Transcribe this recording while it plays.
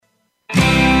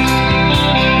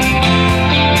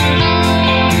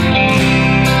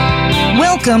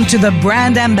Welcome to the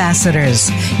Brand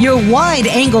Ambassadors, your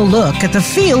wide-angle look at the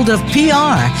field of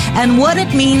PR and what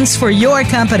it means for your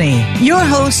company. Your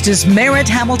host is Merritt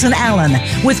Hamilton Allen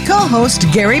with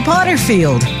co-host Gary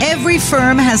Potterfield. Every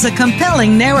firm has a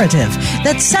compelling narrative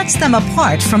that sets them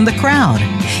apart from the crowd.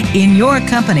 In your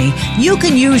company, you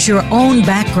can use your own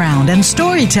background and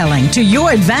storytelling to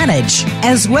your advantage,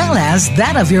 as well as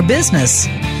that of your business.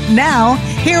 Now,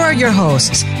 here are your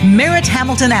hosts, Merritt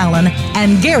Hamilton Allen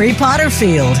and Gary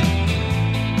Potterfield.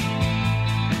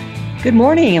 Good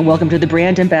morning and welcome to the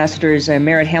Brand Ambassadors. I'm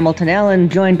Merritt Hamilton Allen,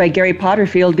 joined by Gary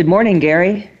Potterfield. Good morning,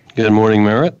 Gary. Good morning,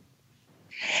 Merritt.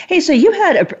 Hey, so you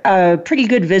had a pretty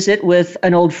good visit with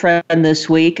an old friend this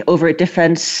week over at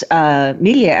Defense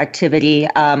Media Activity.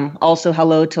 Also,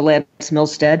 hello to Lance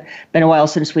Milstead. Been a while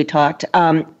since we talked.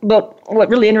 But what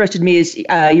really interested me is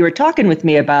you were talking with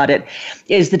me about it,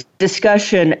 is the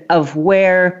discussion of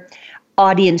where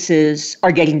audiences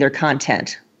are getting their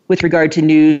content with regard to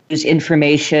news,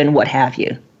 information, what have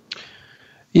you.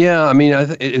 Yeah, I mean,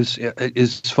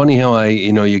 it's funny how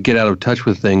you get out of touch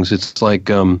with things. It's like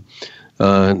I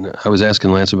was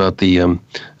asking Lance about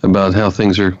about how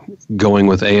things are going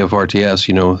with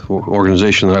AFRTS,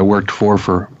 organization that I worked for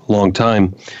a long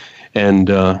time, and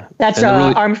that's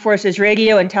really, Armed Forces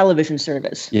Radio and Television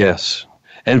Service. Yes,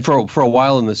 and for a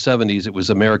while in the 70s, it was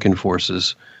American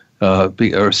Forces, or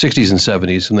 60s and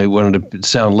 70s, and they wanted to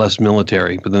sound less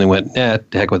military, but then they went, to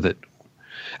heck with it.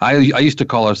 I used to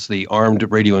call us the Armed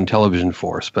Radio and Television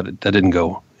Force, but that didn't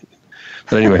go.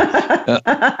 But anyway,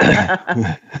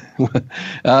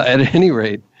 at any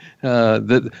rate,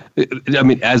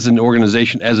 as an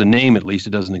organization, as a name at least, it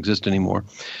doesn't exist anymore.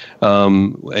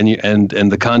 And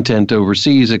the content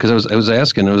overseas, because I was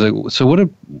asking, I was like, so what are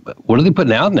they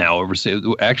putting out now overseas?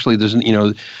 Actually, there's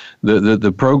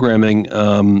the programming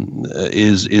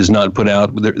is not put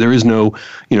out. There is no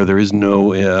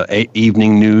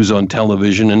evening news on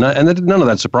television, and none of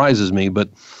that surprises me, but.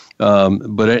 They've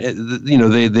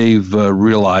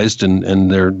realized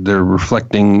and they're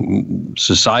reflecting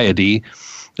society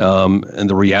and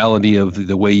the reality of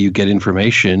the way you get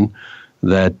information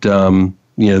that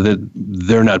that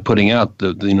they're not putting out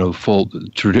the full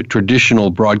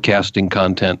traditional broadcasting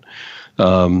content.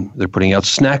 They're putting out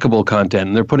snackable content,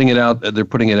 and they're putting it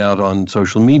out on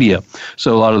social media.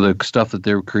 So a lot of the stuff that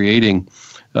they're creating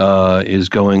that is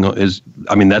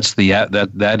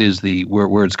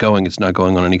where it's going. It's not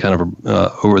going on any kind of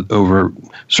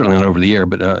certainly not over the air,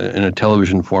 but in a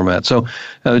television format. So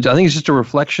I think it's just a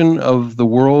reflection of the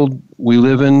world we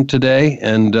live in today,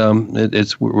 and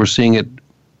we're seeing it.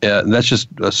 That's just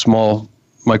a small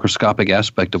microscopic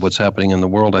aspect of what's happening in the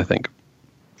world, I think.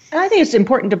 I think it's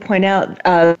important to point out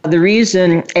the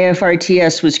reason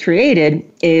AFRTS was created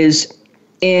is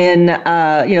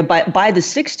by the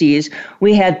 60s,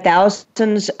 we had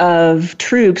thousands of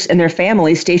troops and their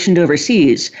families stationed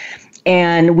overseas.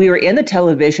 And we were in the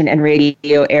television and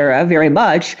radio era very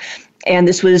much. And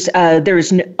this was, there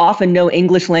was often no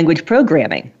English language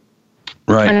programming.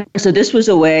 Right. And so this was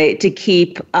a way to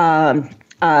keep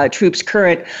troops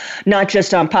current, not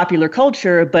just on popular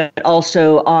culture, but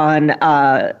also on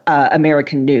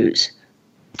American news.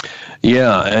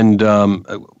 Yeah. And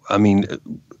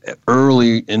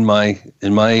early in my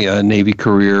Navy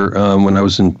career, when I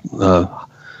was in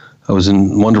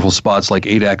wonderful spots like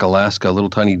Adak, Alaska, a little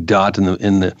tiny dot in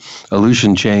the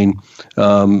Aleutian chain.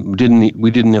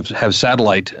 We didn't have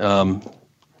satellite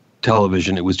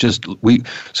television. It was just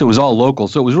so it was all local.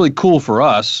 So it was really cool for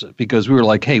us because we were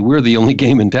like, hey, we're the only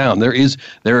game in town. There is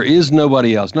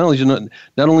nobody else. Not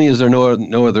only is there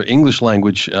no other English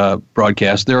language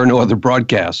broadcast, there are no other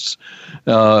broadcasts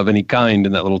of any kind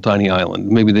in that little tiny island.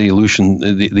 Maybe the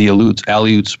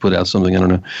Aleuts put out something, I don't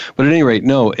know. But at any rate,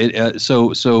 no.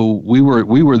 So we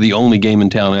were the only game in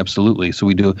town, absolutely. So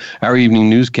we do our evening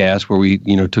newscast where we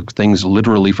took things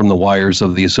literally from the wires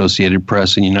of the Associated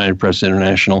Press and United Press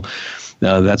International.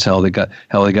 That's how they got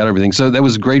everything. So that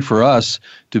was great for us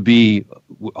to be.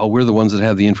 We're the ones that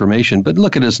have the information. But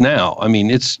look at us now.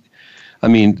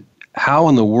 How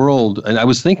in the world? And I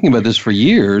was thinking about this for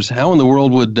years. How in the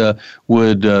world would the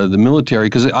military?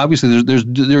 Because obviously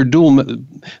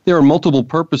there are multiple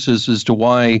purposes as to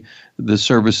why the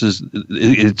services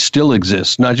it still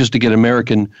exists. Not just to get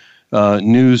American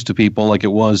news to people like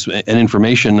it was, and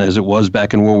information as it was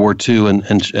back in World War II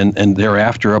and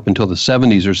thereafter up until the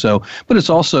 70s or so. But it's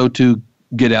also to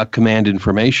get out command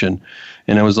information.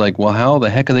 And I was like, well, how the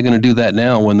heck are they going to do that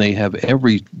now when they have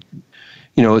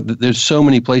there's so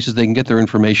many places they can get their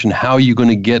information. How are you going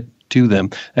to get to them.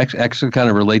 Actually kind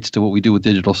of relates to what we do with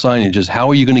digital signage, is how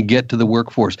are you going to get to the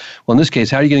workforce? Well, in this case,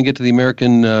 how are you going to get to the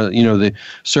American, the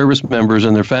service members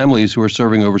and their families who are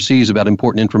serving overseas about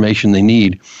important information they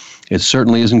need? It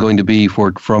certainly isn't going to be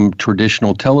from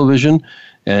traditional television,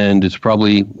 and it's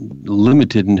probably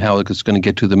limited in how it's going to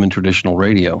get to them in traditional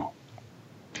radio.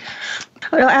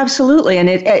 Well, absolutely, and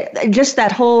it just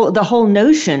the whole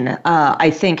notion, I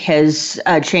think, has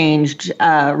changed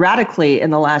radically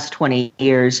in the last 20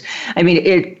 years. I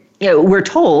mean, we're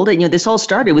told, this all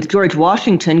started with George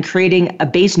Washington creating a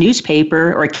base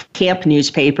newspaper or a camp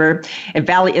newspaper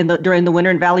during the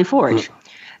winter in Valley Forge.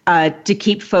 To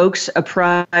keep folks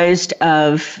apprised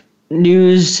of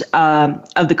news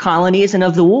of the colonies and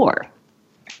of the war.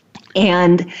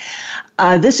 And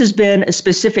this has been a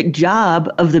specific job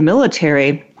of the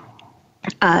military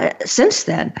since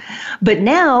then. But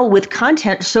now, with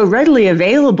content so readily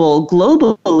available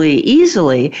globally,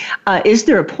 easily, is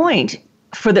there any point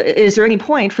for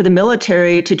the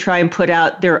military to try and put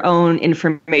out their own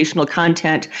informational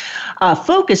content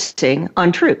focusing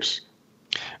on troops?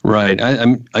 Right. I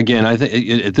think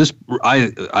at this,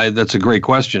 that's a great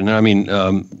question. I mean,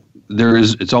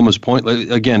 it's almost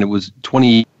pointless. Again, it was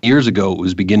 20 years ago. It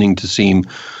was beginning to seem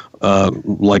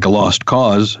like a lost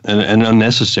cause, and an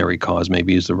unnecessary cause,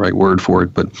 maybe is the right word for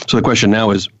it. But so the question now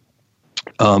is,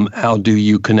 how do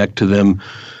you connect to them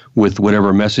with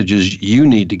whatever messages you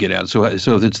need to get out? So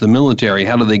if it's the military,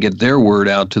 how do they get their word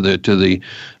out to the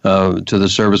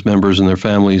service members and their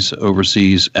families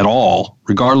overseas at all,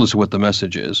 regardless of what the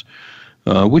message is?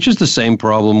 Which is the same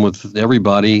problem with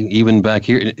everybody, even back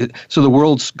here. So the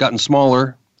world's gotten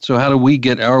smaller. So how do we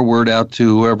get our word out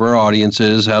to whoever our audience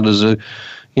is? How does it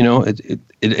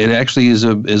actually is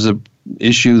a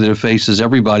issue that faces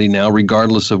everybody now,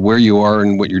 regardless of where you are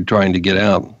and what you're trying to get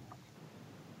out.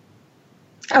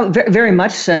 Oh, very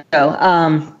much so.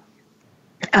 But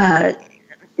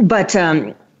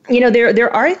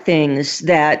there are things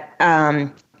that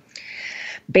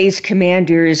base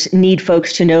commanders need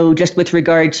folks to know, just with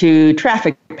regard to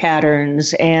traffic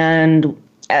patterns. And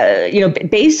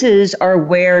bases are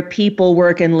where people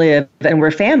work and live, and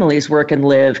where families work and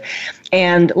live.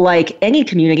 And like any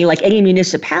community, like any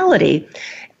municipality,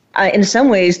 in some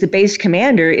ways, the base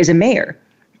commander is a mayor.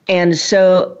 And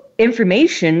so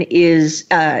information is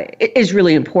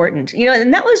really important,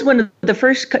 and that was one of the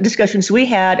first discussions we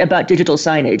had about digital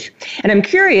signage. And I'm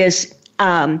curious,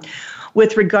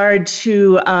 with regard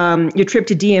to your trip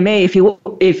to DMA,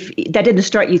 if that didn't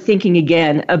start you thinking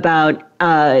again about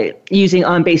using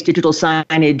on-base digital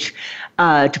signage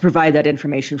to provide that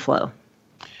information flow.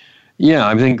 Yeah,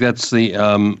 I think that's the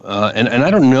and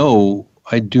I don't know.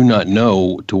 I do not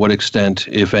know to what extent,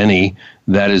 if any,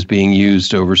 that is being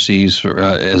used overseas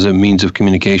as a means of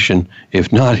communication.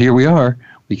 If not, here we are.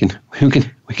 We can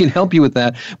help you with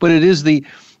that. But it is the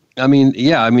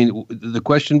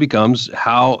question becomes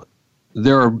how.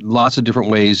 There are lots of different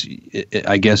ways,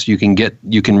 I guess, you can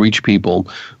reach people,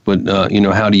 but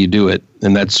how do you do it?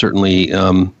 And that's certainly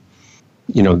in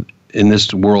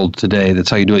this world today, that's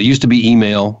how you do it. It used to be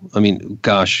email. I mean,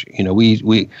 gosh,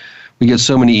 we get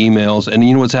so many emails,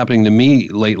 and what's happening to me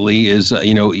lately is,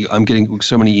 I'm getting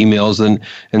so many emails,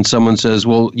 and someone says,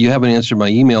 well, you haven't answered my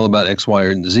email about X, Y,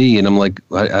 or Z, and I'm like,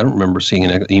 I don't remember seeing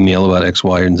an email about X,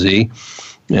 Y, and Z,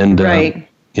 and right.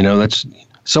 That's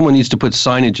someone needs to put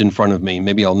signage in front of me.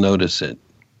 Maybe I'll notice it.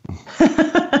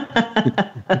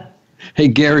 Hey,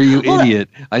 Gary, you idiot!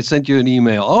 I sent you an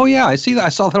email. Oh yeah, I see that. I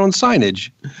saw that on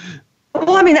signage.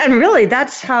 Well, I mean, and really,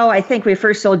 that's how I think we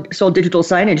first sold digital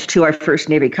signage to our first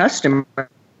Navy customer.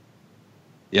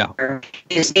 Yeah.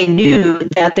 Is they knew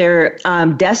that their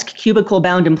desk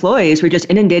cubicle-bound employees were just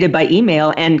inundated by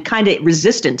email and kind of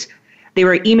resistant. They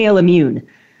were email immune.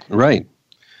 Right.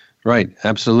 Right.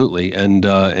 Absolutely. And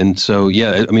so,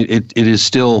 yeah, I mean, it is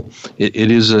still,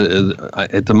 it is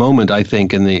at the moment, I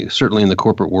think, certainly in the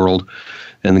corporate world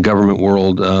and the government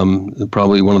world,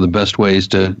 probably one of the best ways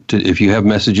to if you have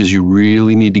messages you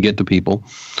really need to get to people,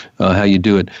 how you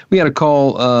do it. We had a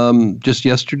call just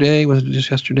yesterday. Was it just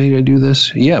yesterday? Did I do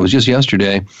this? Yeah, it was just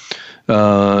yesterday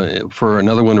for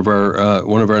another one of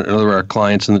our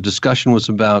clients, and the discussion was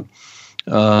about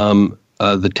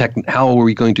how are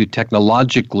we going to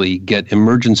technologically get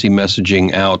emergency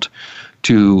messaging out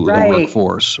to the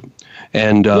workforce?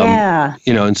 And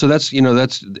and so that's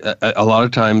a lot of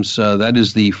times that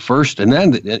is the first, and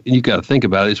then you got to think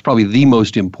about it. It's probably the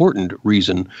most important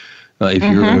reason if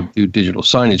you're going to do digital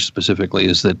signage specifically,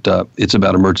 is that it's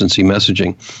about emergency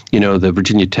messaging. The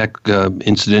Virginia Tech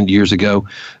incident years ago,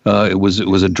 it was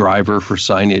a driver for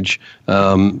signage,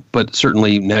 but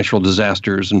certainly natural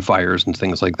disasters and fires and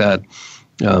things like that.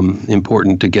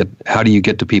 important to get. How do you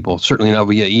get to people? Certainly not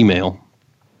via email.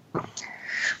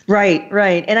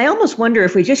 Right. And I almost wonder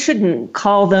if we just shouldn't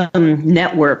call them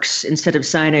networks instead of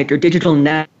signage or digital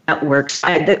networks.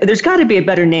 There's got to be a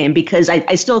better name, because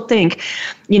I still think,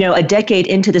 a decade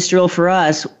into this drill for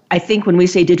us, I think when we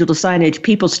say digital signage,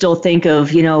 people still think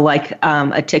of, like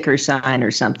a ticker sign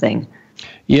or something.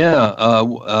 Yeah,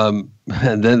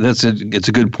 it's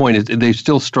a good point. They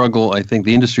still struggle. I think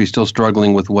the industry is still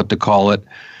struggling with what to call it.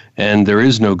 And there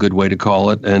is no good way to call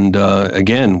it. And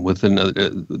again, with one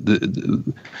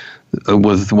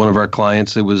of our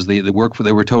clients, it was the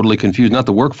they were totally confused. Not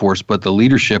the workforce, but the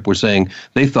leadership were saying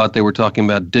they thought they were talking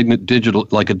about digital,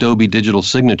 like Adobe digital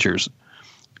signatures,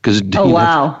 because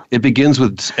it begins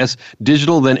with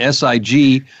digital, then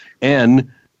SIGN.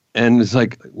 And it's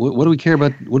like, what do we care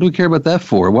about? What do we care about that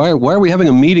for? Why are we having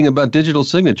a meeting about digital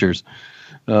signatures?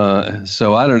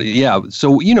 So I don't. Yeah.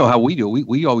 So how we do.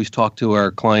 We always talk to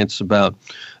our clients about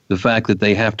the fact that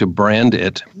they have to brand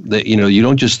it. That you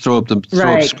don't just throw up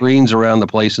screens around the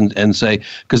place and say,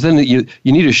 because then you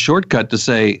need a shortcut to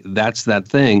say that's that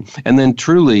thing. And then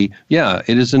truly, yeah,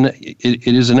 it is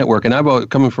a network. And I've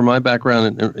coming from my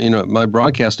background, my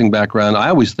broadcasting background, I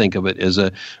always think of it as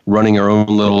running our own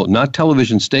little, not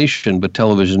television station, but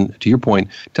television, to your point,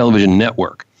 television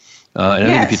network. And I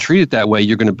think if you treat it that way,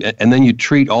 you're going to, and then you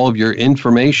treat all of your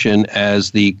information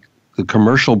as the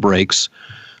commercial breaks.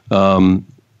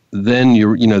 Then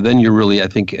you're really, I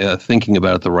think, thinking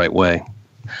about it the right way.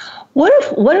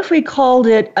 What if we called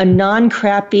it a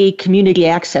non-crappy community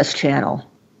access channel?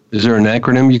 Is there an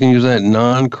acronym you can use that?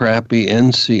 Non-crappy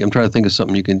NC. I'm trying to think of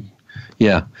something you can.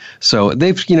 Yeah. So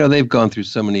they've gone through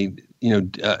so many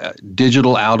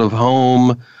digital out of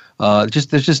home.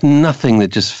 There's just nothing that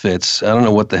just fits. I don't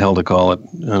know what the hell to call it.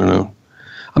 I don't know.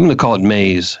 I'm going to call it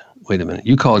maize. Wait a minute.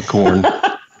 You call it corn.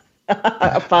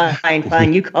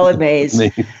 Fine. You call it maize.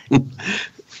 I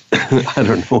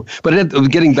don't know. But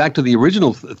getting back to the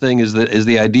original thing is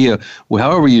the idea. Well,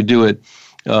 however you do it,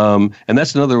 and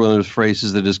that's another one of those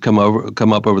phrases that has come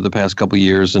up over the past couple of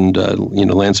years. And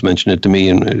Lance mentioned it to me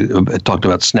and talked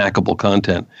about snackable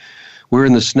content. We're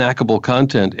in the snackable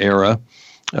content era.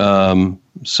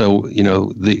 So,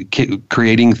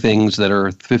 creating things that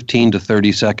are 15 to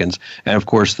 30 seconds. And of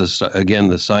course, the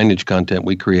signage content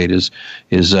we create is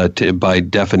by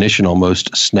definition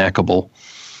almost snackable.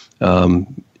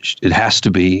 It has to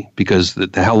be, because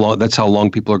that's how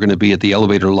long people are going to be at the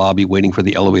elevator lobby waiting for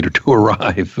the elevator to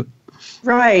arrive.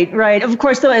 Right. Of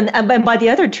course, though, and by the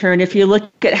other turn, if you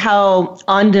look at how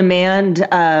on-demand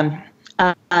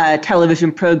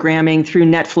television programming through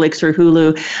Netflix or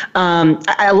Hulu.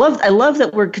 I love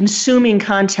that we're consuming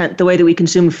content the way that we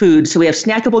consume food. So we have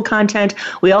snackable content.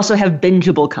 We also have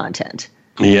bingeable content.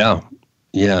 Yeah.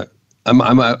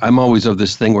 I'm always of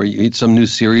this thing where you eat some new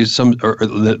series, or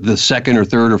the second or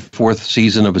third or fourth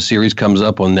season of a series comes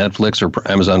up on Netflix or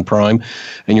Amazon Prime,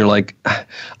 and you're like,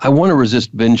 I want to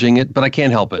resist binging it, but I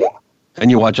can't help it.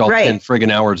 And you watch all 10 friggin'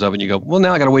 hours of it, and you go, well,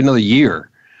 now I got to wait another year.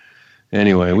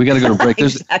 Anyway, we got to go to break.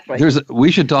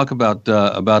 We should talk about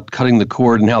cutting the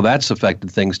cord and how that's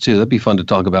affected things too. That'd be fun to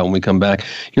talk about when we come back.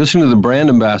 You're listening to the brand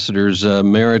ambassadors,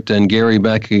 Merritt and Gary,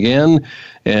 back again,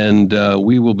 and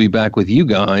we will be back with you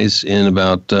guys in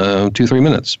about 2-3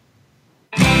 minutes.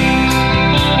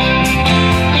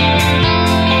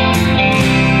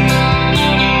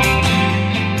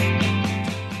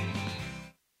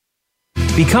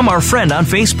 Become our friend on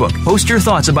Facebook. Post your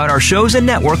thoughts about our shows and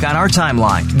network on our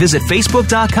timeline. Visit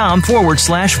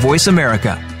Facebook.com/Voice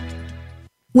America.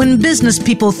 When business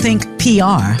people think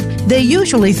PR, they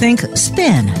usually think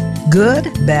spin. Good,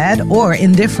 bad, or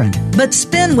indifferent. But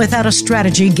spin without a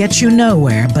strategy gets you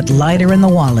nowhere but lighter in the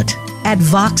wallet. At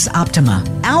Vox Optima,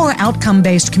 our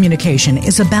outcome-based communication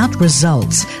is about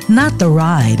results, not the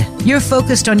ride. You're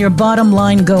focused on your bottom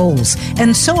line goals,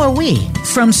 and so are we.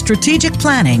 From strategic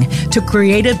planning to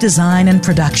creative design and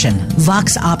production,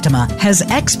 Vox Optima has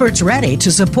experts ready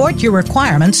to support your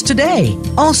requirements today.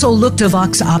 Also look to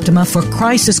Vox Optima for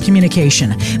crisis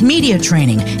communication, media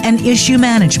training, and issue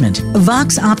management.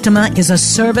 Vox Optima is a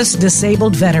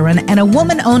service-disabled veteran and a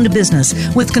woman-owned business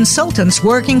with consultants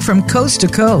working from coast to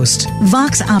coast.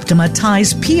 Vox Optima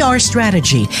ties PR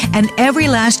strategy and every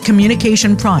last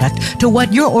communication product to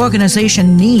what your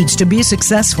organization needs to be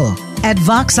successful. At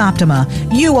Vox Optima,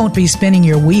 you won't be spinning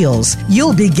your wheels.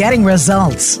 You'll be getting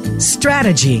results.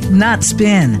 Strategy, not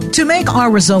spin. To make our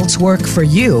results work for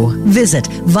you, visit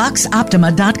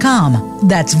VoxOptima.com.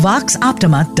 That's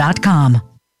VoxOptima.com.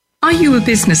 Are you a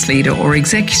business leader or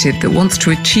executive that wants to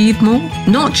achieve more?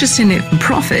 Not just in it for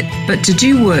profit, but to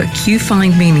do work you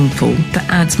find meaningful that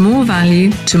adds more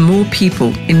value to more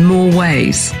people in more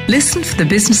ways. Listen for the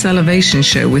Business Elevation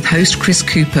Show with host Chris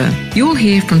Cooper. You'll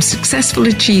hear from successful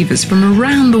achievers from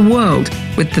around the world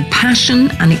with the passion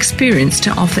and experience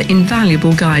to offer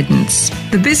invaluable guidance.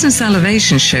 The Business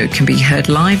Elevation Show can be heard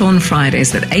live on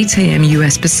Fridays at 8 a.m.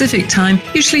 US Pacific Time,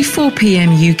 usually 4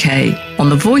 p.m. UK, on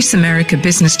the Voice America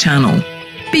Business Channel.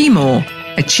 Be more,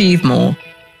 achieve more.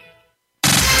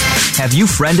 Have you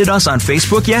friended us on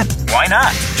Facebook yet? Why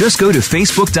not? Just go to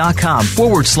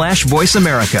facebook.com/Voice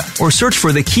America or search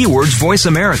for the keywords Voice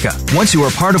America. Once you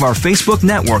are part of our Facebook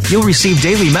network, you'll receive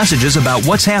daily messages about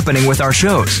what's happening with our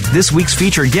shows, this week's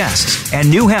featured guests, and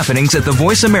new happenings at the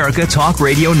Voice America Talk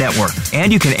Radio Network.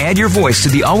 And you can add your voice to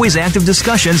the always active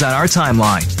discussions on our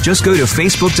timeline. Just go to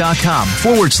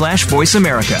facebook.com/Voice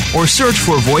America or search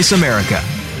for Voice America.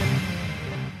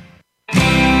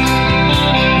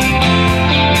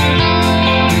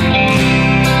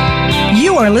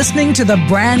 You are listening to the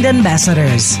Brand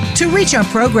Ambassadors. To reach our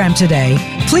program today,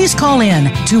 please call in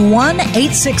to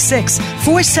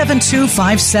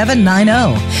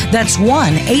 1-866-472-5790. That's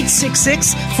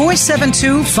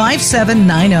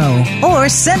 1-866-472-5790. Or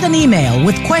send an email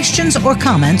with questions or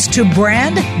comments to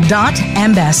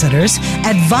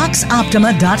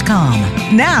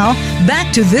brand.ambassadors@voxoptima.com. Now,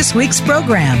 back to this week's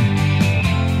program.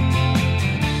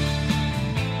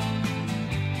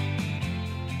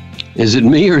 Is it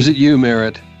me or is it you,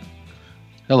 Merritt?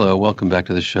 Hello, welcome back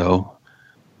to the show.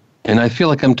 And I feel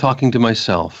like I'm talking to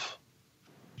myself.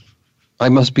 I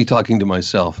must be talking to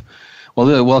myself.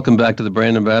 Well, welcome back to the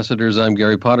Brand Ambassadors. I'm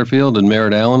Gary Potterfield, and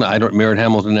Merritt Allen. Merritt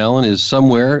Hamilton Allen is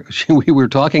somewhere. We were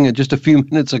talking just a few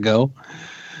minutes ago.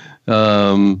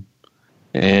 I'm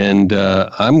going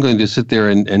to sit there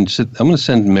and I'm going to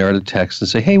send Merritt a text and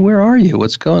say, hey, where are you?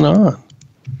 What's going on?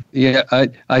 Yeah, I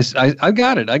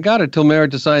got it. I got it till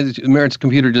Merritt's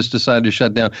computer just decided to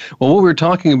shut down. Well, what we were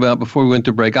talking about before we went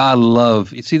to break,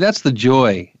 that's the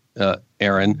joy,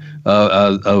 Aaron,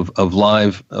 of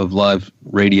live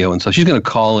radio, and so she's going to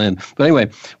call in. But anyway,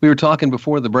 we were talking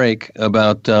before the break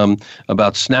about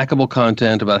snackable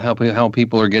content, about how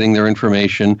people are getting their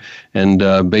information,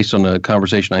 and based on a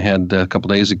conversation I had a couple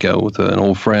days ago with an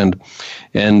old friend,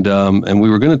 and we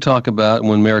were going to talk about,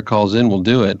 when Merritt calls in, we'll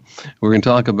do it. We're going to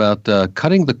talk about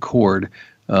cutting the cord.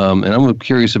 And I'm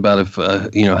curious about if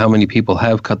how many people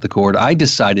have cut the cord. I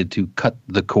decided to cut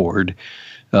the cord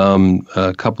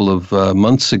a couple of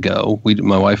months ago.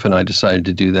 My wife and I decided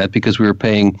to do that because we were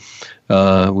paying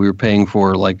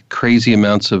for like crazy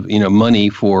amounts of money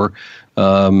for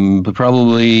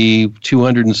probably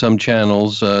 200 and some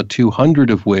channels, 200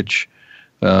 of which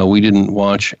we didn't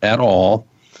watch at all.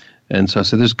 And so I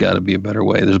said, there's got to be a better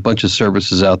way. There's a bunch of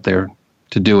services out there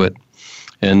to do it.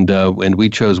 And we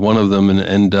chose one of them,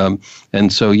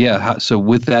 and so yeah. So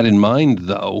with that in mind,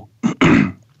 though,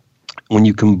 when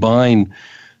you combine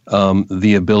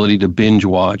the ability to binge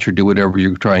watch or do whatever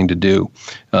you're trying to do,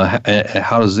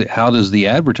 how does the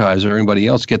advertiser or anybody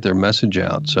else get their message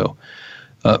out? So,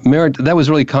 Merritt, that was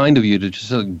really kind of you to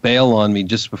just bail on me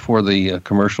just before the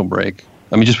commercial break.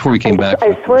 I mean, just before we came back.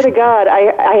 I swear to God,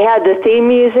 I had the theme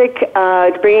music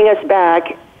bringing us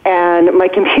back, and my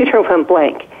computer went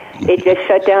blank. It just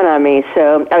shut down on me.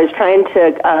 So I was trying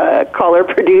to call our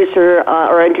producer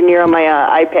or engineer on my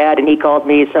iPad, and he called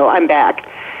me. So I'm back.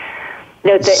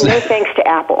 No thanks to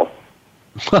Apple.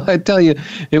 Well, I tell you,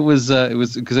 it was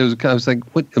because I was like,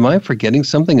 what? Am I forgetting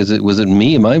something? Was it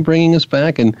me? Am I bringing us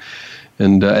back? And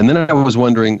then I was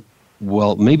wondering,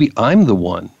 well, maybe I'm the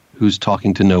one who's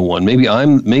talking to no one. Maybe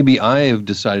I have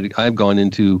decided I've gone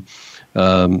into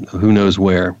who knows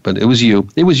where. But it was you.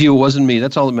 It wasn't me.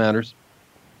 That's all that matters.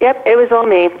 Yep, it was all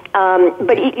me.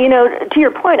 But, to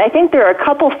your point, I think there are a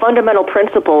couple fundamental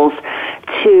principles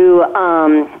to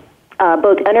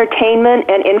both entertainment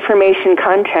and information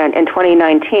content in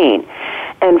 2019.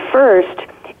 And first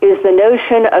is the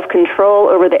notion of control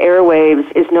over the airwaves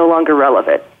is no longer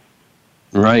relevant.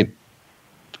 Right.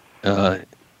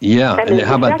 Yeah. And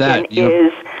how about that? Go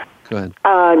ahead.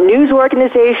 News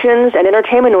organizations and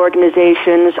entertainment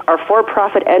organizations are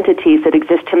for-profit entities that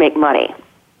exist to make money.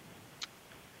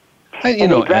 They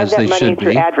drive that money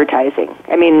through advertising.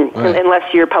 I mean, right.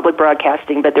 Unless you're public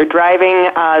broadcasting, but they're driving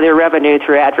their revenue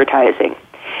through advertising.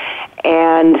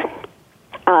 And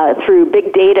through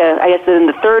big data, I guess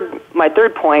then my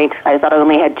third point, I thought I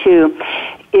only had two,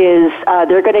 is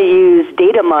they're going to use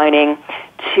data mining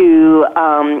to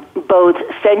both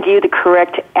send you the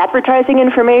correct advertising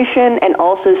information and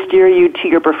also steer you to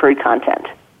your preferred content.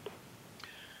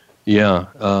 Yeah.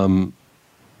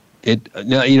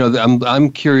 Now,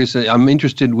 I'm curious. I'm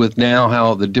interested with now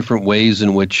how the different ways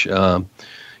in which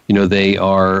they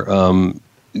are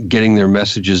getting their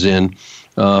messages in.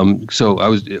 So I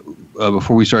was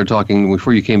before we started talking,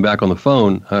 before you came back on the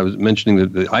phone, I was mentioning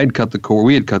that I had cut the cord.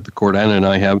 We had cut the cord, Anna and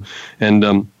I have, and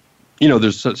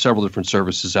there's several different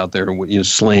services out there.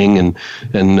 Sling and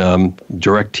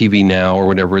DirecTV Now or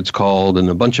whatever it's called, and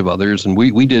a bunch of others. And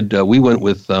we went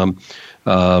with YouTube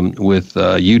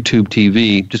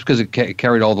TV just because it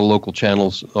carried all the local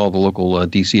channels, all the local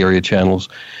DC area channels.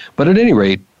 But at any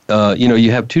rate,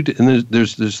 you have and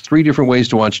there's three different ways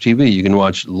to watch TV. You can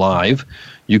watch live,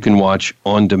 you can watch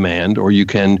on demand, or you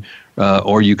can have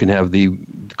the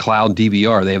cloud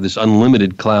DVR. They have this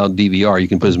unlimited cloud DVR. You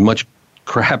can put as much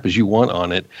crap as you want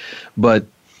on it. But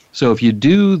so if you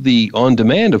do the on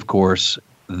demand, of course,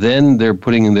 then they're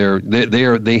putting in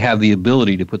they have the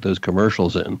ability to put those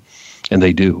commercials in, and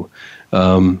they do.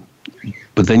 But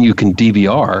then you can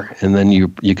DVR, and then you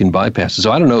can bypass it.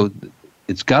 So I don't know.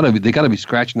 They got to be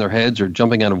scratching their heads or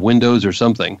jumping out of windows or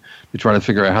something to try to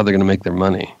figure out how they're going to make their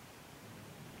money.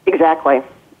 Exactly.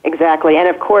 And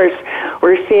of course,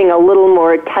 we're seeing a little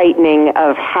more tightening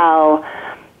of how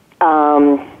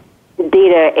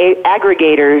data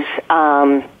aggregators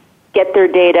get their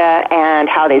data and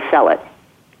how they sell it.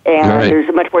 And right.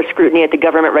 There's much more scrutiny at the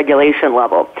government regulation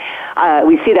level.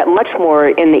 We see that much more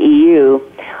in the EU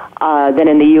than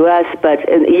in the U.S., but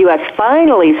in the U.S.,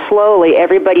 finally, slowly,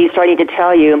 everybody's starting to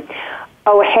tell you,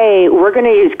 oh, hey, we're going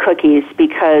to use cookies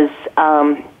because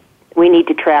we need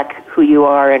to track who you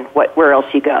are and where else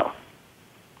you go.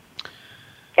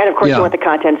 And, of course, you want the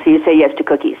content, so you say yes to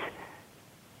cookies.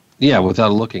 Yeah,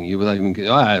 without looking. Without even,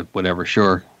 whatever,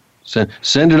 sure.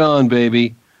 Send it on,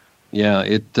 baby. Yeah,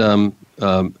 it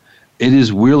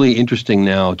is really interesting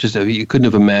now. Just you couldn't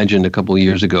have imagined a couple of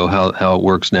years ago how it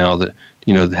works now. That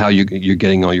how you're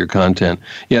getting all your content.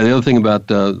 Yeah, the other thing about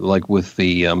like with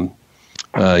the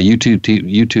YouTube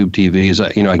TV is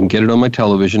I can get it on my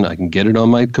television, I can get it on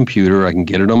my computer, I can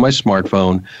get it on my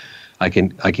smartphone. I can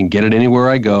get it anywhere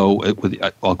I go.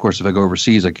 Of course, if I go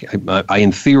overseas, I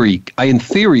in theory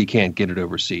can't get it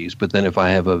overseas. But then if I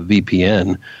have a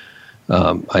VPN,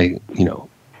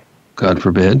 God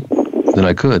forbid, then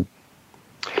I could.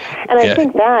 And I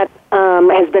think that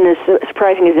has been as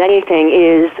surprising as anything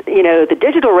is, the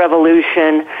digital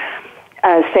revolution,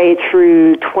 say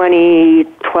through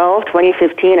 2012,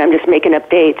 2015, I'm just making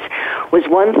up dates, was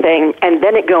one thing, and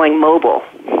then it going mobile.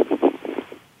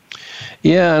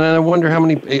 Yeah, and I wonder how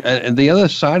many. And the other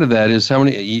side of that is how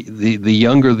many. The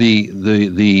younger the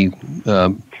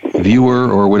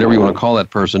viewer or whatever you want to call that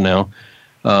person now,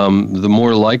 the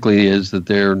more likely it is that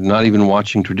they're not even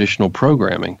watching traditional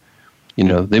programming.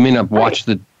 They may not watch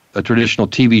a traditional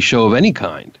TV show of any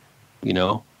kind.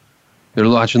 They're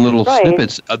watching little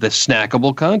snippets of the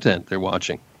snackable content they're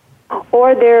watching.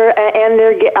 Or they're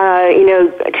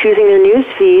choosing their news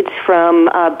feeds from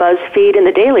BuzzFeed and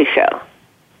The Daily Show.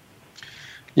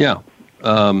 Yeah.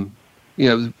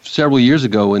 Several years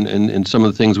ago in some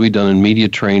of the things we've done in media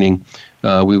training,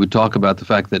 we would talk about the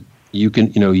fact that you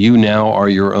can, you now are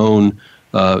your own,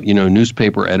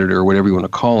 newspaper editor or whatever you want to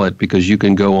call it, because you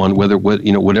can go on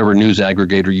whatever news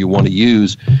aggregator you want to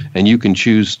use, and you can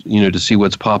choose, to see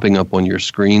what's popping up on your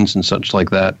screens and such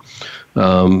like that.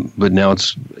 But now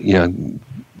it's,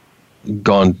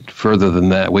 gone further than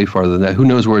that, way farther than that. Who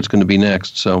knows where it's going to be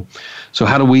next? So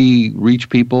how do we reach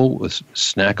people with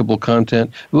snackable content?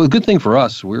 Well, the good thing for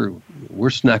us, we're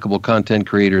snackable content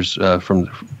creators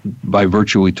by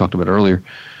virtue we talked about earlier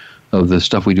of the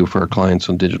stuff we do for our clients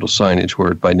on digital signage,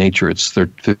 where by nature it's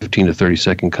 15 to 30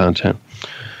 second content.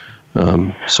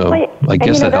 I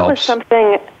guess that helps. Was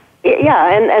something,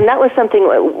 and that was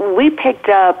something we picked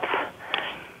up.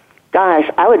 Gosh,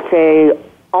 I would say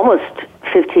almost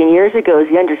 15 years ago, is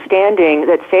the understanding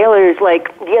that sailors,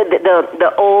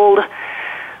 the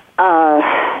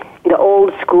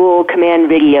old school command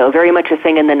video, very much a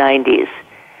thing in the 90s.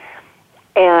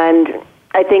 And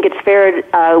I think it's fair,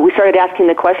 we started asking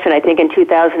the question, I think, in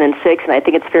 2006, and I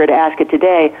think it's fair to ask it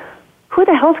today, who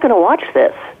the hell's going to watch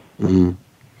this? Mm-hmm.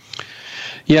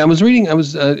 Yeah, I was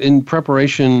in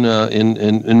preparation,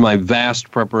 in my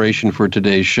vast preparation for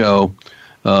today's show,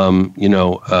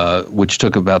 which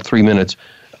took about 3 minutes.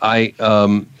 I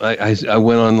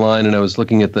went online and I was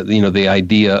looking at the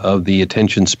idea of the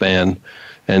attention span,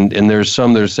 and there's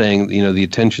some that are saying the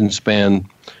attention span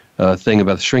thing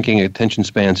about shrinking attention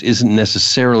spans isn't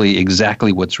necessarily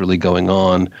exactly what's really going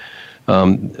on.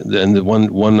 And the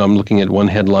one I'm looking at, one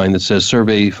headline that says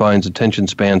survey finds attention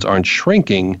spans aren't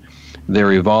shrinking,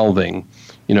 they're evolving.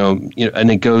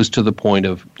 And it goes to the point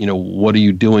of what are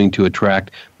you doing to attract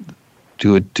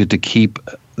to keep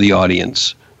the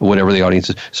audience, whatever the audience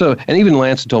is. So, and even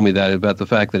Lance told me that about the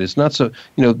fact that it's not so,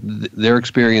 their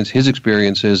experience, his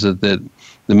experience is that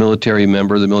the military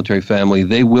member, the military family,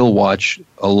 they will watch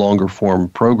a longer form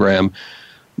program,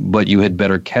 but you had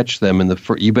better catch them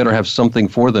you better have something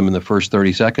for them in the first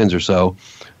 30 seconds or so,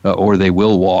 or they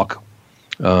will walk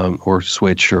or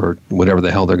switch or whatever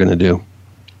the hell they're going to do.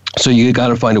 So you got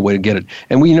to find a way to get it.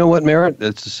 And you know what, Merritt?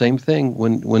 It's the same thing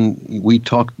when we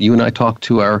talk. You and I talk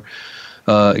to our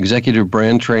executive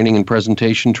brand training and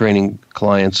presentation training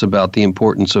clients about the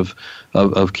importance of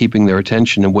keeping their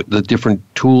attention and what the different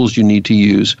tools you need to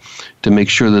use to make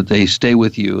sure that they stay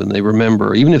with you and they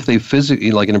remember, even if they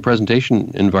physically, like in a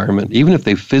presentation environment, even if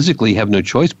they physically have no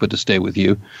choice but to stay with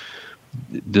you,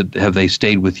 have they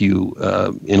stayed with you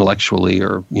intellectually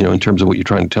or, in terms of what you're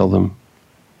trying to tell them?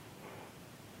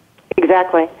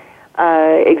 Exactly.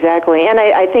 Exactly. And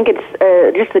I think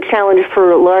it's just the challenge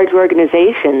for large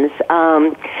organizations.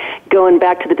 Going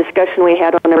back to the discussion we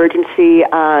had on emergency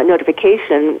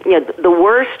notification, the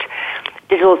worst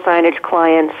digital signage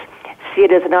clients see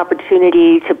it as an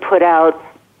opportunity to put out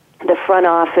the front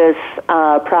office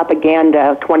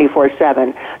propaganda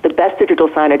 24/7. The best digital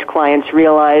signage clients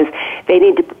realize they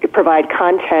need to provide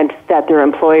content that their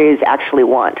employees actually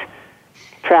want.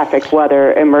 Traffic,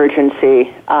 weather,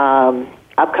 emergency,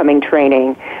 upcoming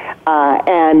training,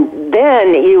 and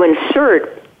then you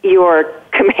insert your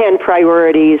command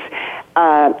priorities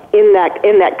in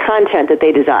that content that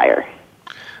they desire.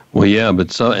 Well, yeah,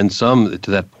 but some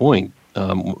to that point,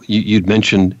 you'd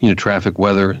mentioned traffic,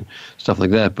 weather, and stuff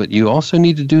like that, but you also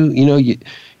need to do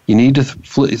you need to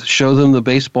show them the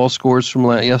baseball scores from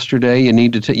yesterday. You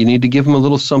need to give them a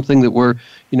little something that we're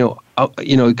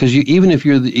because even if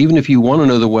you want to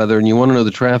know the weather and you want to know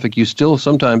the traffic, you still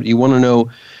sometimes you want to know.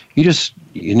 You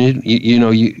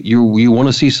want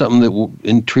to see something that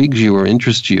intrigues you or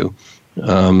interests you.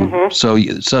 So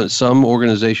some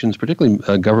organizations, particularly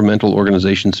governmental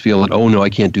organizations, feel that, oh no, I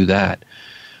can't do that.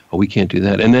 Oh, we can't do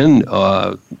that. And then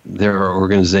there are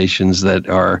organizations that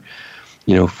are,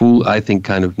 I think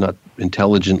kind of not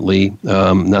intelligently,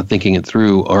 not thinking it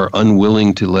through, are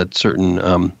unwilling to let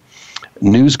certain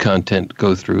news content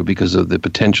go through because of the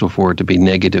potential for it to be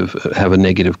negative, have a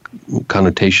negative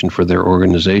connotation for their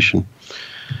organization,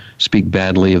 speak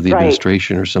badly of the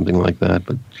administration or something like that.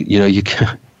 But, you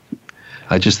can't.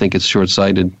 I just think it's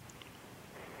short-sighted.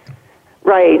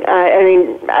 Right.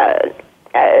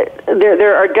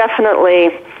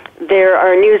 There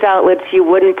are news outlets you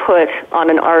wouldn't put on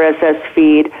an RSS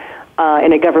feed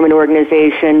in a government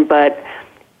organization, but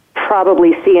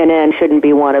probably CNN shouldn't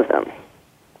be one of them.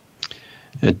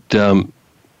 We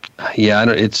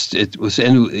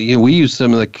use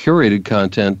some of the curated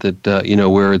content that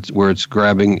where it's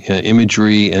grabbing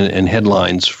imagery and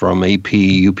headlines from AP,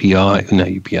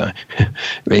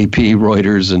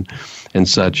 Reuters and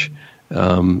such.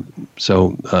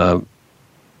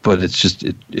 But it's just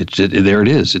there it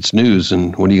is. It's news,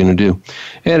 and what are you going to do?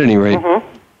 At any rate,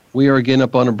 we are again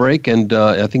up on a break, and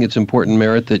I think it's important,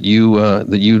 Merritt, that you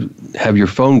have your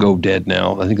phone go dead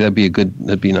now. I think that'd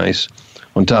be nice.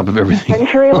 On top of everything.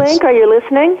 CenturyLink, are you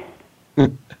listening?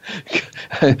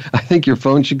 I think your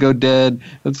phone should go dead.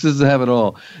 Let's just have it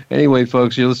all. Anyway,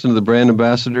 folks, you're listening to the Brand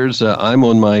Ambassadors. I'm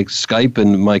on my Skype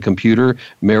and my computer.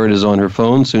 Merritt is on her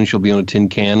phone. Soon she'll be on a tin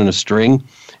can and a string.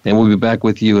 And we'll be back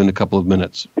with you in a couple of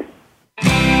minutes.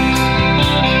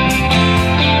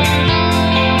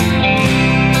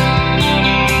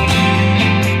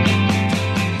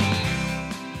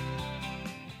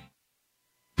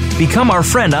 Become our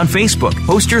friend on Facebook.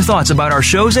 Post your thoughts about our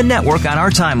shows and network on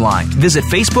our timeline. Visit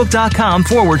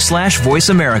Facebook.com/Voice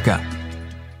America.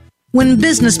 When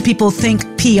business people think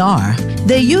PR,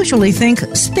 they usually think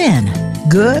spin.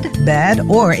 Good, bad,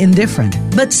 or indifferent.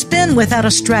 But spin without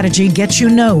a strategy gets you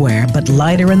nowhere but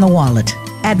lighter in the wallet.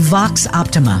 At Vox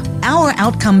Optima, our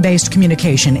outcome-based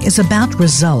communication is about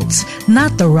results,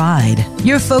 not the ride.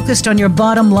 You're focused on your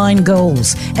bottom line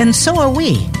goals, and so are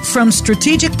we. From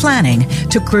strategic planning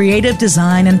to creative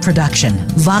design and production,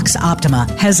 Vox Optima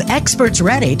has experts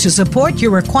ready to support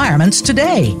your requirements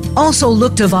today. Also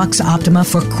look to Vox Optima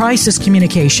for crisis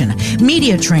communication,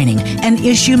 media training, and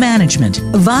issue management.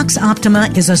 Vox Optima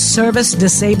is a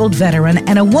service-disabled veteran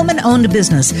and a woman-owned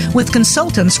business with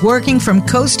consultants working from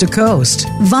coast to coast.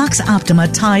 Vox Optima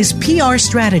ties PR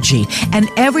strategy and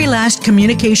every last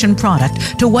communication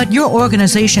product to what your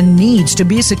organization needs to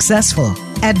be successful.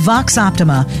 At Vox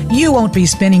Optima, you won't be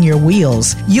spinning your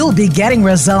wheels. You'll be getting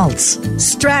results.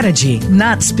 Strategy,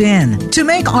 not spin. To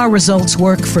make our results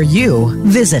work for you,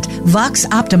 visit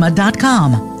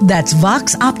VoxOptima.com. That's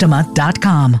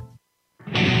VoxOptima.com.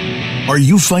 Are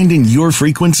you finding your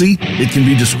frequency? It can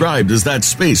be described as that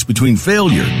space between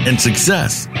failure and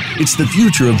success. It's the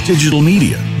future of digital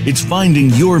media. It's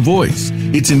finding your voice.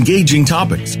 It's engaging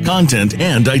topics, content,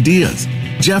 and ideas.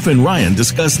 Jeff and Ryan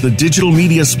discuss the digital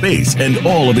media space and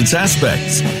all of its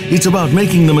aspects. It's about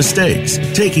making the mistakes,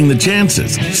 taking the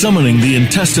chances, summoning the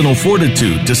intestinal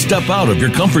fortitude to step out of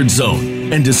your comfort zone,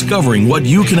 and discovering what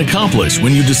you can accomplish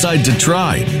when you decide to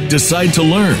try, decide to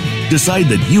learn, decide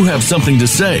that you have something to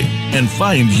say, and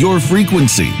find your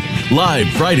frequency. Live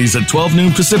Fridays at 12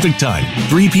 noon Pacific Time,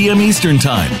 3 p.m. Eastern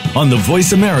Time on the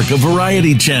Voice America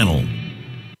Variety Channel.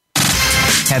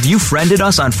 Have you friended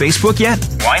us on Facebook yet?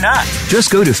 Why not?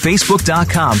 Just go to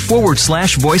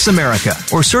facebook.com/Voice America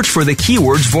or search for the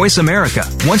keywords Voice America.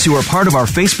 Once you are part of our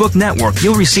Facebook network,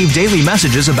 you'll receive daily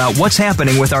messages about what's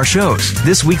happening with our shows,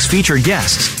 this week's featured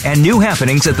guests, and new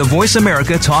happenings at the Voice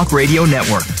America Talk Radio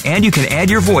Network. And you can add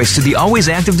your voice to the always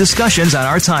active discussions on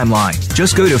our timeline.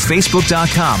 Just go to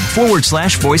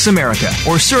facebook.com/Voice America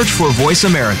or search for Voice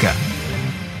America.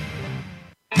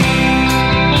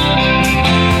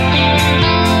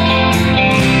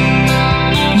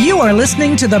 You are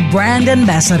listening to the Brand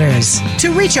Ambassadors.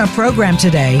 To reach our program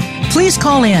today, please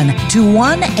call in to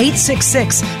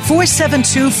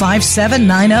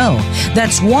 1-866-472-5790.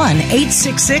 That's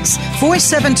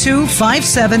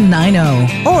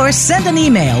 1-866-472-5790. Or send an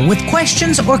email with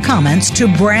questions or comments to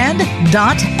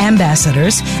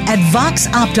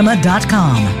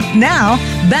brand.ambassadors@voxoptima.com. Now,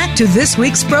 back to this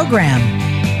week's program.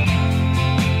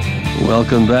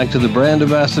 Welcome back to the Brand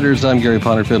Ambassadors. I'm Gary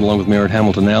Potterfield along with Merritt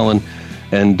Hamilton Allen.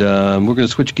 And we're going to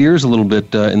switch gears a little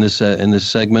bit in this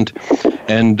segment,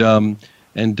 and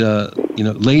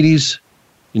ladies,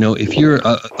 if you're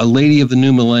a lady of the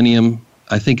new millennium,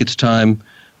 I think it's time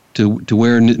to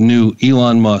wear new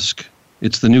Elon Musk.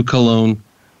 It's the new cologne.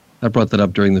 I brought that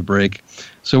up during the break,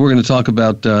 so we're going to talk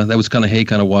about that was kind of Hey,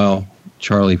 kind of Wow,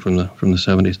 Charlie from the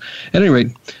 70s. At any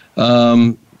rate,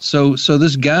 so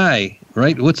this guy,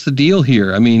 right? What's the deal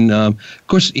here? I mean, of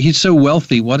course, he's so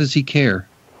wealthy. Why does he care?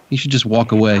 He should just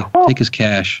walk away, take his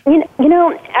cash.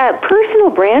 Personal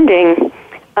branding is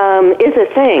a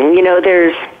thing.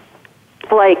 There's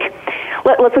like,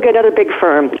 let's look at another big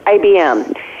firm,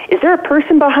 IBM. Is there a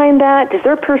person behind that? Is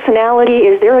there a personality?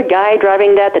 Is there a guy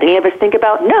driving that any of us think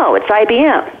about? No, it's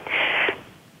IBM.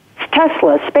 It's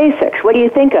Tesla, SpaceX. What do you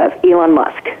think of Elon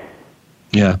Musk?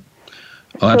 Yeah,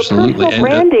 absolutely. So personal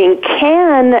branding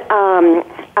can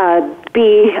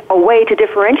be a way to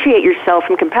differentiate yourself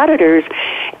from competitors.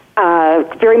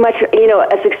 Very much,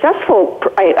 a successful,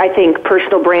 I think,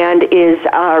 personal brand is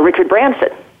Richard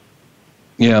Branson.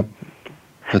 Yeah,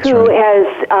 that's who right.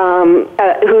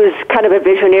 Who's kind of a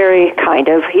visionary,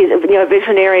 He's a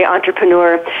visionary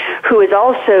entrepreneur who has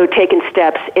also taken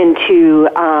steps into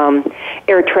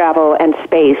air travel and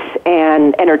space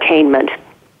and entertainment.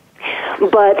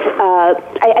 But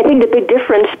I think the big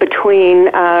difference between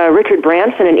Richard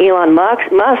Branson and Elon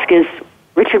Musk is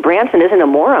Richard Branson isn't a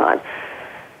moron.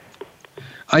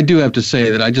 I do have to say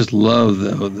that I just love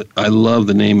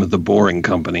the name of the Boring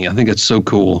Company. I think it's so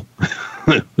cool.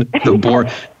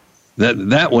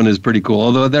 That one is pretty cool.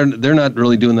 Although they're not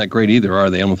really doing that great either, are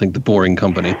they? I don't think the Boring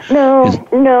Company.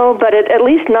 No, but at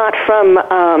least not from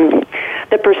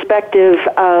the perspective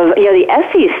of the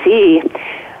SEC.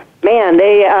 Man,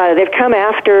 they've come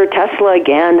after Tesla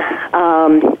again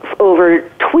over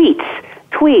tweets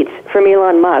from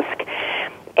Elon Musk,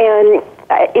 and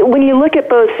when you look at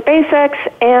both SpaceX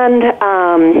and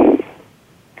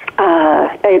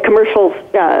a commercial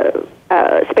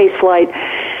space flight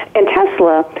and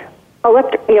Tesla,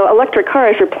 electric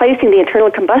cars replacing the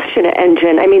internal combustion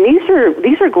engine. I mean, these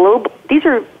are global. These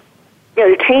are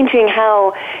changing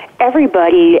how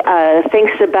everybody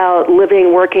thinks about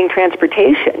living, working,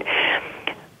 transportation.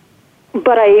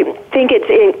 But I think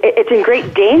it's in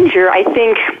great danger. I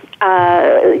think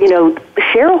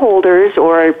shareholders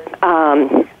or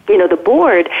the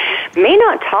board may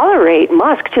not tolerate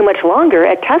Musk too much longer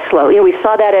at Tesla. We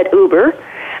saw that at Uber,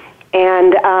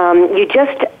 and you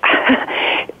just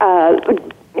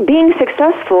being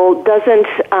successful doesn't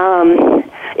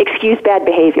excuse bad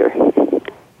behavior.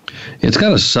 It's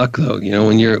gotta suck though,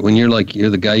 when you're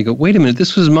the guy. You go, wait a minute,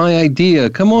 this was my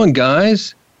idea. Come on,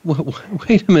 guys.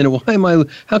 Wait a minute.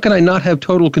 How can I not have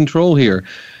total control here?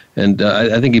 And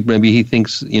I think maybe he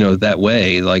thinks, that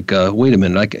way. Like, wait a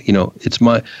minute,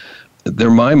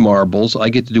 they're my marbles. I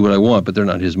get to do what I want, but they're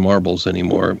not his marbles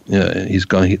anymore. He's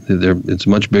gone. It's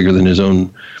much bigger than his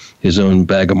own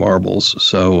bag of marbles.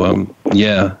 So, and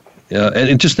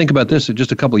just think about this.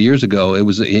 Just a couple of years ago, it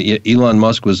was Elon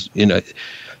Musk was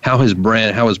how his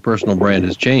personal brand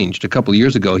has changed. A couple of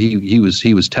years ago, he was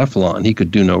Teflon. He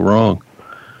could do no wrong.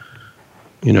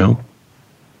 You know.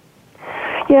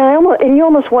 Yeah, and you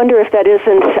almost wonder if that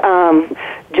isn't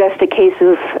just a case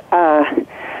of,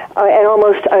 and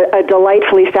almost a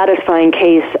delightfully satisfying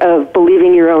case of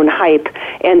believing your own hype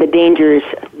and the dangers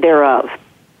thereof.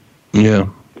 Yeah.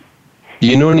 Do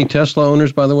you know any Tesla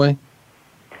owners, by the way?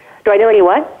 Do I know any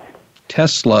what?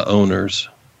 Tesla owners.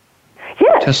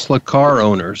 Yes. Tesla car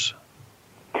owners.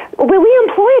 Well, we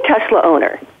employ a Tesla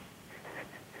owner.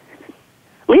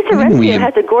 Lisa Renfield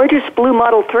has a gorgeous blue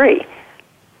Model 3.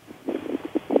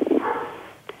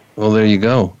 Well, there you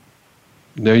go.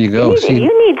 There you go.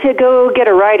 You need to go get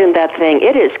a ride in that thing.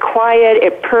 It is quiet.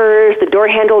 It purrs. The door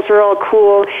handles are all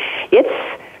cool. It's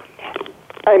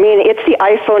the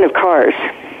iPhone of cars.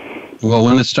 Well,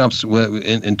 when it stops,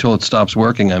 until it stops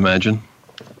working, I imagine.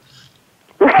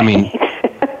 Right. I mean,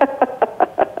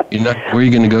 where are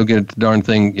you going to go get the darn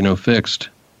thing, fixed?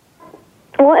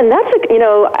 Well, and that's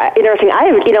interesting.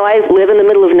 I live in the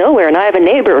middle of nowhere, and I have a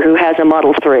neighbor who has a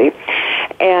Model 3,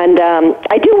 and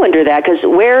I do wonder that, because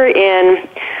where in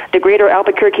the greater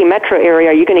Albuquerque metro area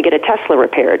are you going to get a Tesla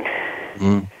repaired?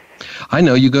 I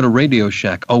know, you go to Radio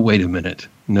Shack. Oh, wait a minute.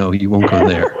 No, you won't go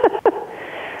there.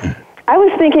 I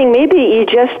was thinking maybe you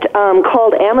just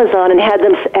called Amazon and have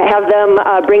them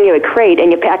bring you a crate,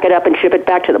 and you pack it up and ship it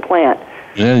back to the plant.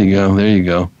 There you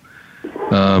go.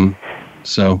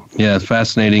 So, yeah, it's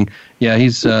fascinating. Yeah,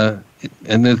 he's, and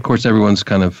then, of course, everyone's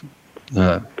kind of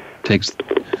takes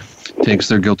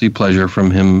their guilty pleasure from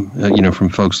him, from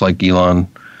folks like Elon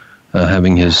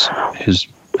having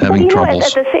having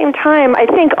troubles. At the same time, I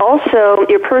think also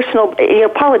your personal,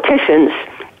 politicians,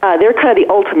 they're kind of the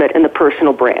ultimate in the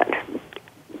personal brand.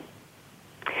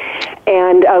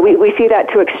 And we see that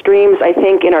to extremes, I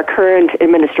think, in our current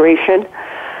administration.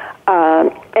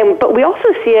 But we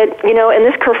also see it, in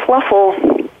this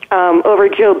kerfluffle over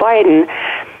Joe Biden.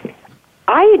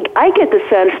 I get the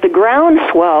sense the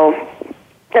groundswell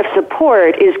of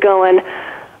support is going,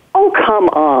 oh, come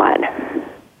on.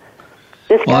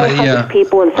 This guy helps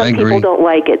people, and some people don't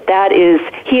like it.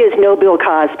 He is no Bill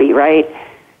Cosby, right?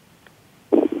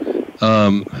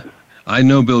 I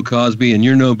know Bill Cosby, and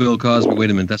you're no Bill Cosby. Wait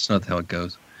a minute, that's not how it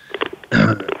goes.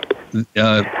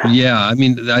 Yeah, I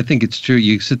mean, I think it's true.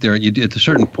 You sit there, at a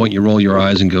certain point, you roll your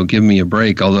eyes and go, give me a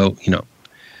break, although,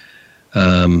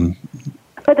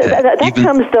 But that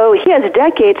comes, though, he has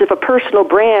decades of a personal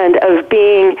brand of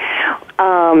being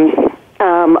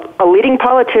a leading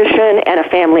politician and a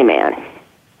family man.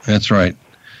 That's right.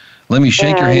 Let me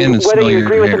shake your hand and smell your hair. Whether you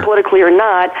agree with him politically or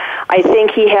not, I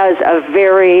think he has a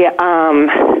very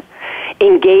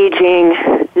engaging,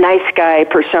 nice guy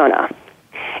persona.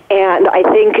 And I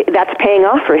think that's paying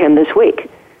off for him this week.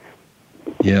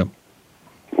 Yeah.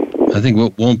 I think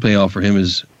what won't pay off for him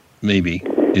is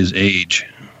age.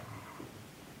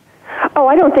 Oh,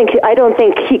 I don't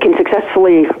think he can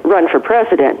successfully run for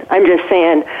president. I'm just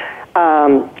saying,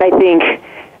 I think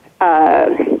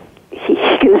he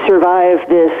can survive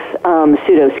this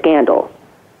pseudo scandal.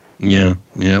 Yeah.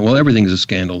 Well, everything's a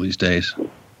scandal these days.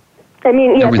 I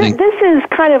mean, this is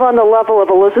kind of on the level of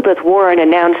Elizabeth Warren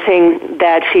announcing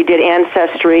that she did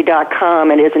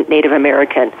Ancestry.com and isn't Native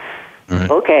American. Right.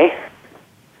 Okay.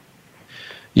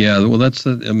 Yeah, well,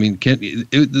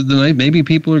 maybe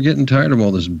people are getting tired of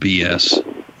all this BS.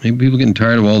 Maybe people are getting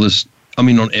tired of all this. I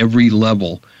mean, on every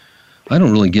level. I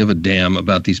don't really give a damn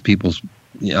about these people's.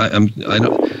 I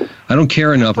don't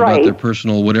care enough about their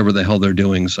personal whatever the hell they're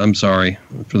doing. So I'm sorry,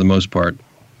 for the most part.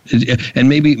 And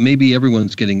maybe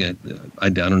everyone's getting it. I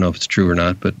don't know if it's true or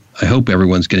not, but I hope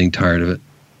everyone's getting tired of it.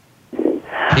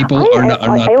 People are not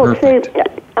perfect. Say,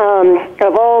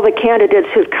 of all the candidates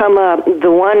who've come up,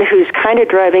 the one who's kind of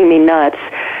driving me nuts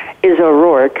is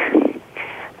O'Rourke,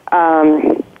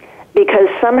 because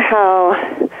somehow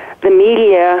the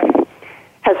media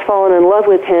has fallen in love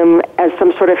with him as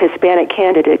some sort of Hispanic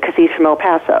candidate because he's from El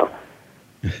Paso.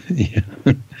 Yeah,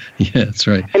 that's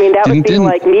right. I mean, that would be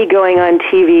like me going on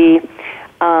TV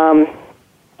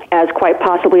as quite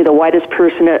possibly the whitest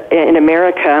person in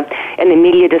America, and the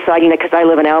media deciding that because I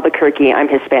live in Albuquerque, I'm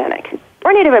Hispanic.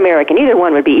 Or Native American. Either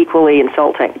one would be equally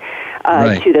insulting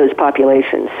to those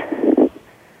populations.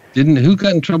 Who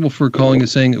got in trouble for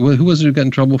who was it who got in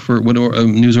trouble for what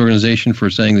news organization for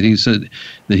saying that he said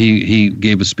that he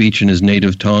gave a speech in his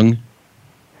native tongue,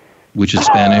 which is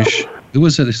Spanish? Who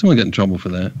was it? Someone got in trouble for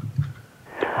that.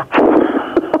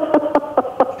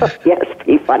 Yes,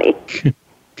 pretty funny.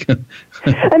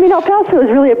 I mean, El Paso is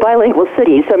really a bilingual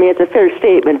city, so I mean, it's a fair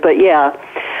statement, but yeah.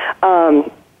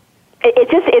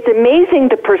 It's amazing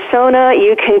the persona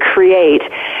you can create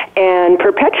and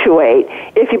perpetuate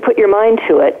if you put your mind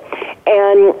to it.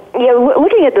 And,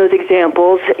 looking at those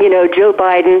examples, Joe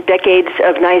Biden, decades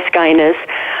of nice guyness,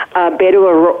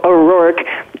 Beto O'Rourke,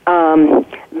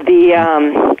 the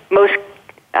most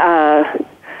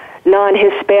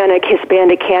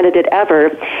non-Hispanic candidate ever,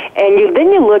 and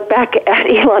then you look back at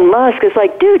Elon Musk, it's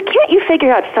like, dude, can't you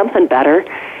figure out something better?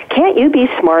 Can't you be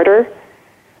smarter?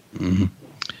 Mm-hmm.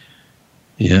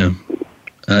 Yeah.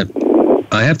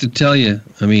 I have to tell you,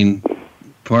 I mean,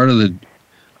 part of the,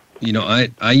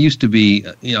 I used to be,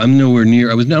 I'm nowhere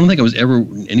near, I don't think I was ever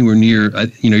anywhere near,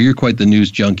 you're quite the news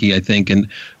junkie, I think,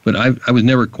 but I was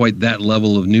never quite that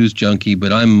level of news junkie,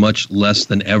 but I'm much less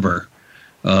than ever,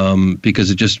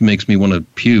 because it just makes me want to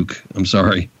puke. I'm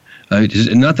sorry.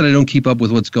 Not that I don't keep up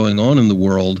with what's going on in the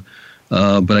world,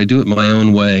 but I do it my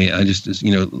own way. I just,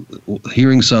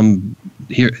 everything's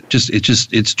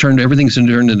turned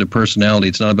into personality.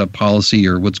 It's not about policy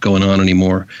or what's going on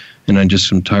anymore. And I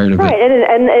just am tired of it. Right,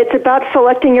 and it's about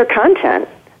selecting your content.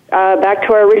 Back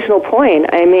to our original point.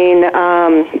 I mean,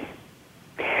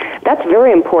 that's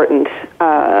very important.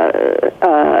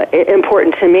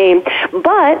 Important to me.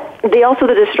 But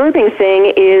the disturbing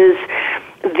thing is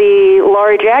the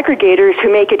large aggregators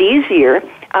who make it easier.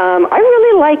 I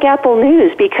really like Apple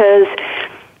News because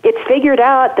it's figured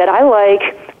out that I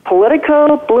like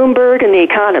Politico, Bloomberg, and The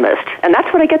Economist, and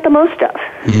that's what I get the most of.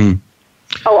 Mm-hmm.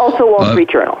 Oh, also Wall Street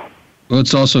Journal. Well,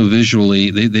 it's also visually,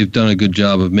 they've done a good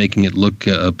job of making it look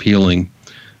appealing.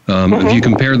 If you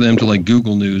compare them to like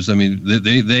Google News, I mean,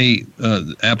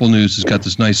 Apple News has got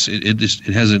this nice, it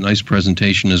has a nice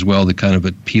presentation as well that kind of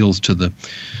appeals to the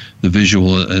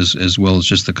visual as well as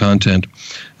just the content.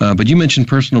 But you mentioned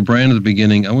personal brand at the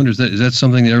beginning. I wonder, is that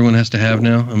something that everyone has to have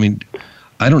now? I mean,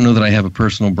 I don't know that I have a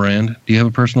personal brand. Do you have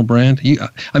a personal brand?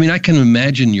 I can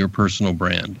imagine your personal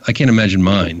brand. I can't imagine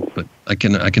mine, but I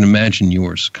can imagine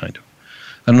yours, kind of.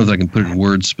 I don't know if I can put it in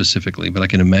words specifically, but I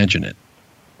can imagine it.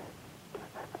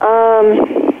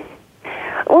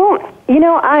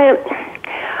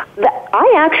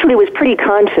 I actually was pretty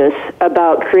conscious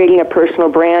about creating a personal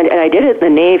brand, and I did it in the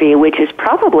Navy, which is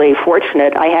probably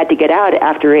fortunate. I had to get out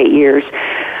after 8 years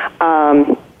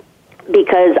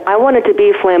because I wanted to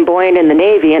be flamboyant in the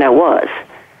Navy, and I was.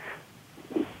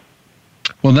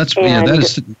 Well, that's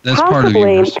part of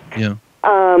yours. Yeah.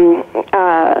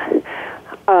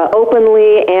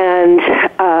 Openly and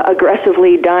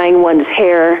aggressively dyeing one's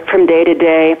hair from day to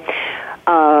day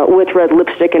with red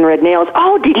lipstick and red nails.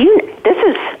 Oh, this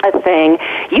is a thing.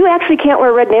 You actually can't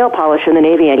wear red nail polish in the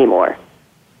Navy anymore.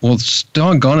 Well, it's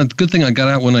doggone it. Good thing I got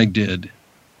out when I did.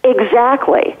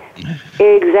 Exactly.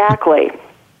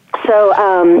 So,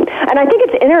 and I think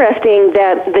it's interesting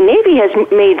that the Navy has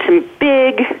made some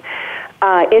big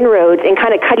inroads in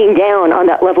kind of cutting down on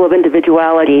that level of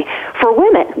individuality for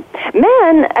women.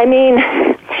 Men, I mean,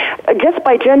 just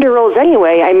by gender roles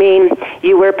anyway, I mean,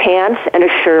 you wear pants and a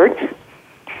shirt,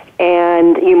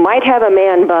 and you might have a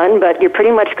man bun, but you're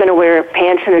pretty much going to wear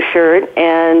pants and a shirt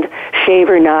and shave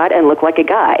or not and look like a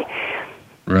guy.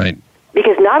 Right.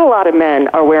 Because not a lot of men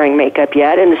are wearing makeup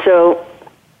yet, and so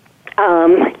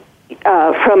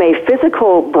from a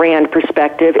physical brand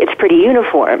perspective, it's pretty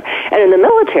uniform. And in the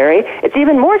military, it's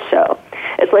even more so.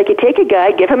 It's like you take a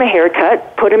guy, give him a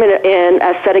haircut, put him in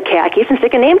a set of khakis, and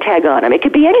stick a name tag on him. It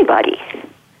could be anybody.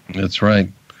 That's right.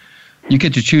 You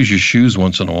get to choose your shoes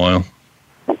once in a while.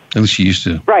 At least you used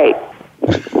to. Right.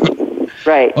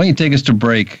 Right. Why don't you take us to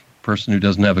break, person who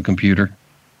doesn't have a computer?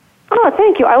 Oh,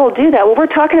 thank you. I will do that. Well, we're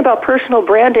talking about personal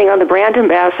branding on the Brand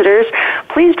Ambassadors.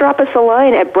 Please drop us a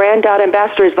line at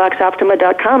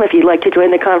brand.ambassadorsvoxoptima.com if you'd like to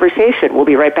join the conversation. We'll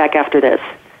be right back after this.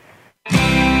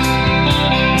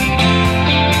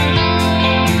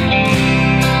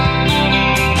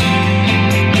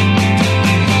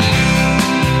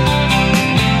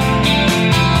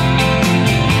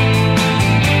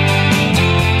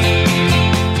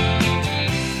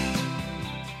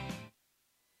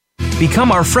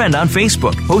 Become our friend on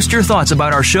Facebook. Post your thoughts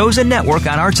about our shows and network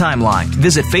on our timeline.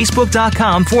 Visit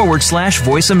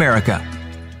Facebook.com/Voice America.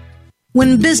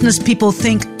 When business people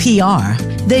think PR,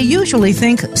 they usually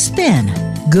think spin.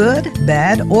 Good,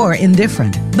 bad, or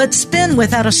indifferent. But spin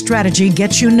without a strategy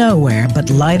gets you nowhere but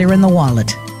lighter in the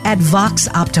wallet. At Vox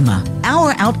Optima,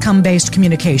 our outcome-based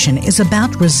communication is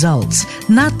about results,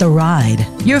 not the ride.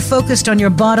 You're focused on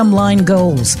your bottom line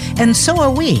goals, and so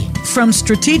are we. From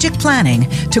strategic planning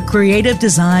to creative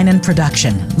design and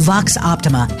production, Vox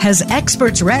Optima has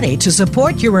experts ready to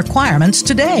support your requirements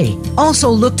today. Also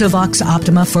look to Vox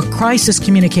Optima for crisis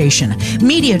communication,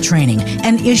 media training,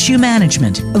 and issue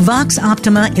management. Vox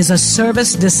Optima is a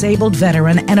service-disabled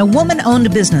veteran and a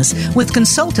woman-owned business with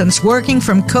consultants working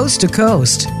from coast to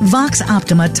coast. Vox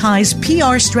Optima ties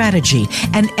PR strategy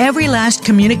and every last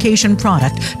communication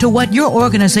product to what your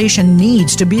organization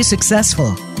needs to be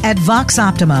successful. At Vox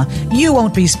Optima, you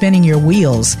won't be spinning your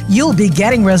wheels. You'll be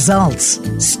getting results.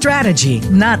 Strategy,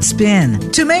 not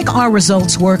spin. To make our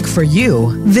results work for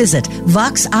you, visit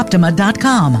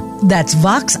voxoptima.com. That's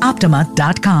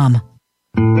voxoptima.com.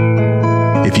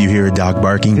 If you hear a dog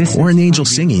barking or an angel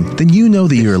singing, then you know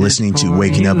that you are listening to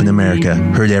Waking Up in America.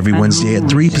 Heard every Wednesday at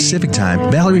 3 Pacific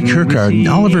Time, Valerie Kirkard and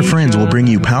all of her friends will bring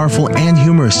you powerful and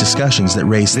humorous discussions that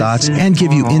raise thoughts and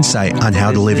give you insight on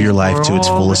how to live your life to its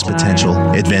fullest potential.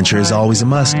 Adventure is always a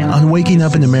must on Waking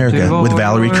Up in America with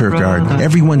Valerie Kirkard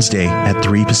every Wednesday at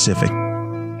 3 Pacific.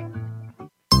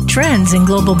 Trends in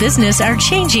global business are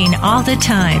changing all the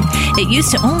time. It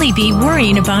used to only be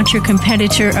worrying about your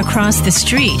competitor across the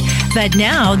street, but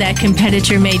now that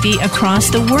competitor may be across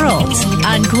the world.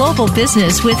 On Global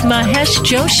Business with Mahesh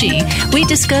Joshi, we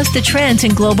discuss the trends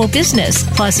in global business,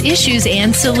 plus issues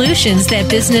and solutions that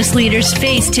business leaders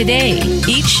face today.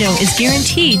 Each show is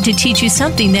guaranteed to teach you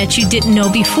something that you didn't know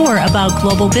before about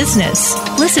global business.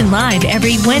 Listen live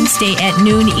every Wednesday at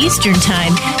noon Eastern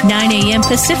Time, 9 a.m.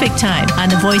 Pacific Time on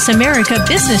the Voice America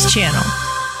Business Channel.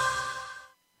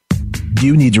 Do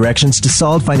you need directions to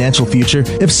solid financial future?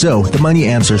 If so, the Money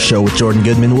Answers Show with Jordan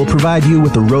Goodman will provide you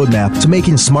with a roadmap to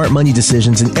making smart money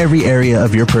decisions in every area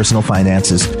of your personal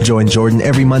finances. Join Jordan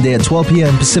every Monday at 12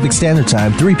 p.m. Pacific Standard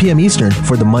Time, 3 p.m. Eastern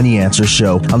for the Money Answers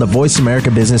Show on the Voice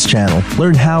America Business Channel.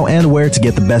 Learn how and where to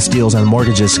get the best deals on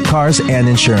mortgages, cars, and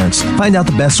insurance. Find out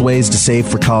the best ways to save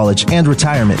for college and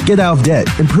retirement, get out of debt,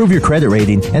 improve your credit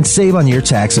rating, and save on your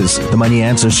taxes. The Money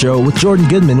Answers Show with Jordan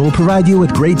Goodman will provide you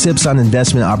with great tips on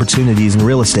investment opportunities in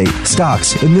real estate,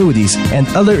 stocks, annuities, and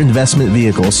other investment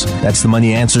vehicles. That's the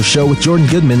Money Answers Show with Jordan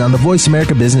Goodman on the Voice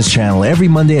America Business Channel every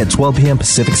Monday at 12 p.m.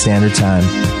 Pacific Standard Time.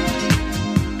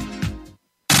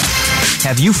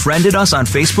 Have you friended us on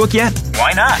Facebook yet?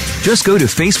 Why not? Just go to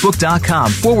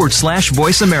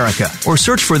facebook.com/Voice America or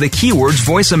search for the keywords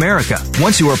Voice America.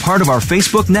 Once you are part of our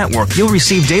Facebook network, you'll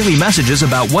receive daily messages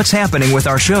about what's happening with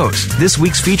our shows, this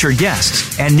week's featured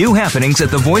guests, and new happenings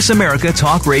at the Voice America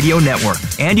Talk Radio Network.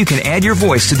 And you can add your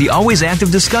voice to the always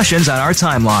active discussions on our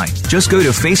timeline. Just go to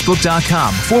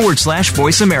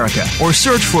facebook.com/Voice America or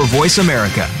search for Voice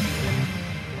America.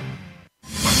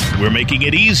 We're making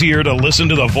it easier to listen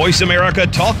to the Voice America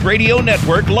Talk Radio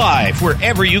Network live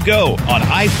wherever you go on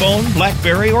iPhone,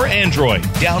 BlackBerry, or Android.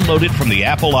 Download it from the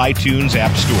Apple iTunes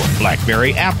App Store,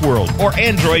 BlackBerry App World, or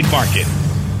Android Market.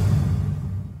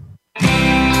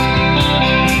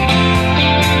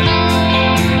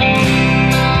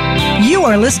 You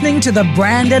are listening to the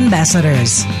Brand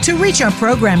Ambassadors. To reach our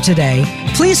program today,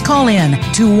 please call in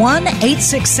to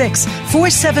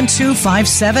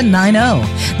 1-866-472-5790.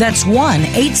 That's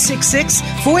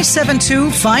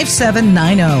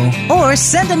 1-866-472-5790. Or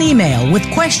send an email with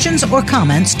questions or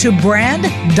comments to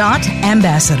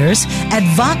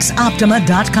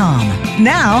brand.ambassadors@voxoptima.com.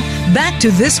 Now, back to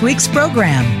this week's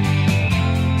program.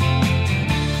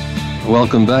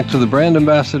 Welcome back to the Brand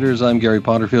Ambassadors. I'm Gary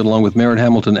Potterfield, along with Merritt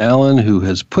Hamilton Allen, who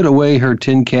has put away her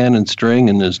tin can and string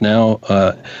and is now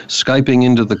Skyping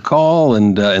into the call,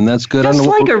 and that's good. Just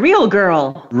like a real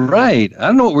girl. Right. I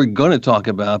don't know what we're going to talk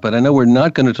about, but I know we're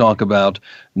not going to talk about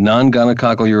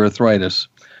non-gonococcal urethritis.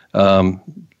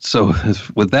 So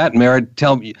with that, Merritt,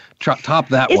 tell me, top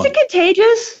that one. Is it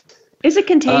contagious? Is it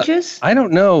contagious? I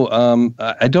don't know.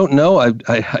 I don't know. I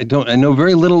know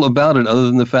very little about it other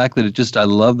than the fact that I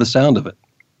love the sound of it.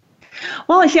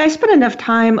 Well, I spent enough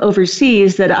time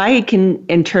overseas that I can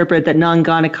interpret that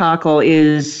non-gonococcal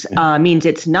means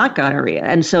it's not gonorrhea,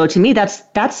 and so to me that's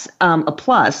a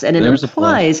plus, and it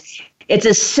implies it's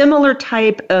a similar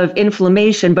type of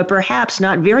inflammation, but perhaps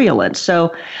not virulent.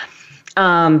 So,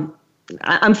 I'm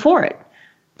for it.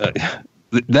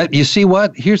 That you see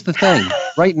what? Here's the thing.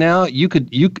 Right now,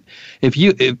 if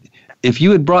you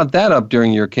had brought that up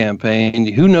during your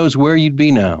campaign, who knows where you'd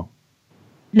be now?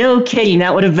 No kidding.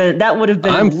 That would have been a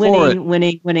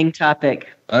winning topic.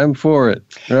 I'm for it.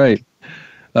 Right.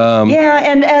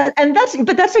 Yeah, and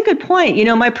that's a good point. You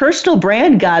know, my personal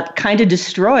brand got kind of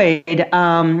destroyed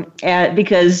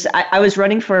because I was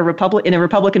running for in a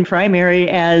Republican primary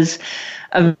as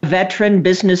a veteran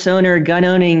business owner,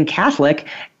 gun-owning Catholic,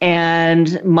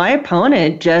 and my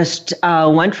opponent just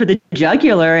went for the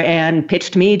jugular and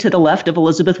pitched me to the left of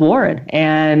Elizabeth Warren,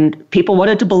 and people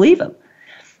wanted to believe him.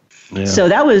 Yeah. So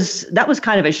that was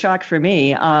kind of a shock for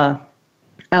me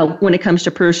when it comes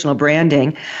to personal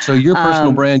branding. So your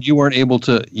personal brand, you weren't able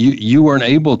to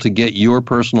get your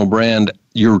personal brand,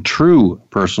 your true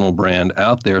personal brand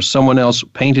out there. Someone else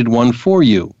painted one for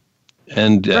you,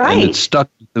 and it stuck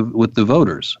the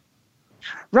voters.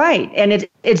 Right, and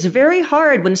it's very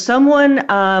hard when someone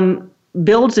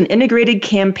builds an integrated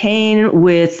campaign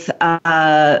with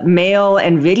mail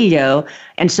and video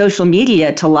and social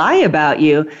media to lie about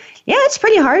you. Yeah, it's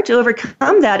pretty hard to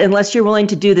overcome that unless you're willing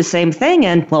to do the same thing.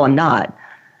 And well, I'm not.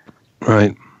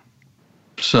 Right.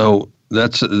 So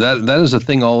that is a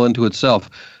thing all into itself.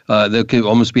 That could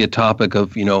almost be a topic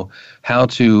of how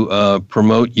to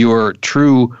promote your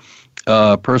true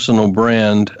personal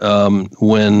brand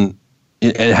when.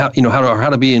 And how how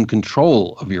to be in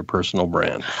control of your personal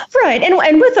brand, right?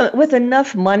 And with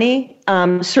enough money,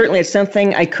 certainly it's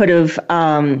something I could have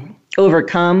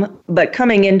overcome. But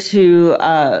coming into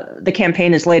the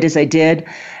campaign as late as I did,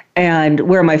 and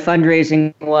where my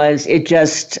fundraising was, it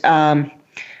just.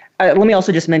 Let me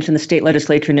also just mention the state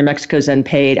legislature in New Mexico is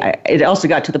unpaid. It also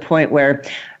got to the point where,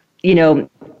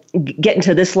 getting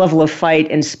to this level of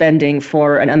fight and spending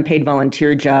for an unpaid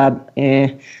volunteer job.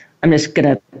 I'm just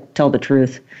going to tell the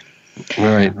truth.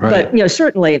 Right. But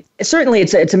certainly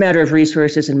it's a matter of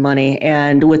resources and money,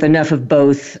 and with enough of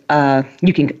both,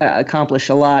 you can accomplish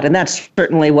a lot. And that's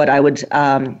certainly what I would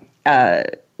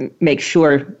make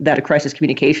sure that a crisis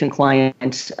communication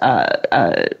client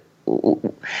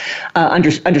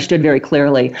understood very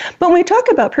clearly. But when we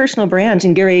talk about personal brands,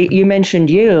 and Gary, you mentioned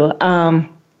you.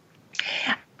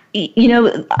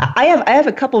 I have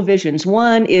a couple visions.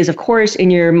 One is, of course,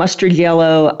 in your mustard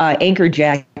yellow anchor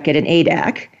jacket and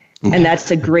ADAC, and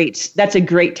that's a great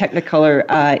Technicolor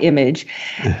image.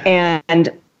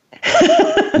 And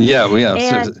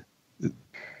And,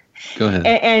 go ahead.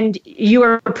 And you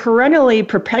are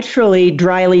perpetually,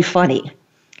 dryly funny,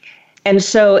 and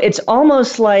so it's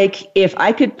almost like if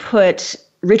I could put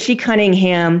Richie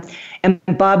Cunningham and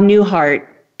Bob Newhart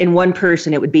in one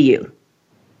person, it would be you.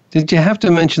 Did you have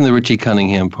to mention the Richie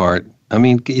Cunningham part? I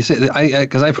mean, you said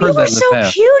because I've heard that in the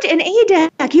past. You were so cute in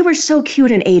ADAC. You were so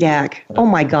cute in ADAC. Oh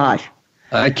my gosh.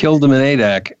 I killed him in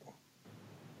ADAC.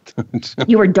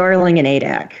 You were darling in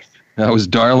ADAC. I was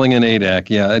darling in ADAC.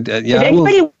 Yeah. If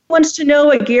anybody wants to know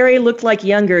what Gary looked like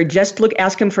younger, just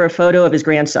ask him for a photo of his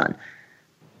grandson.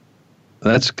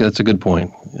 That's a good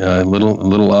point.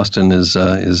 Little Austin does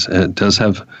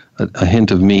have a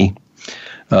hint of me.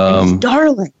 He's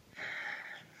darling.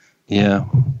 Yeah.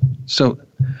 So,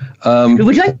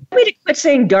 would you like me to quit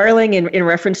saying darling in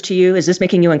reference to you? Is this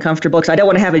making you uncomfortable? Because I don't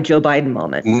want to have a Joe Biden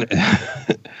moment.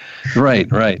 Right.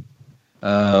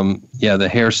 The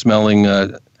hair smelling.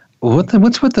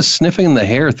 What's with the sniffing the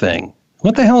hair thing?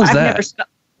 What the hell is that?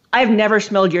 I've never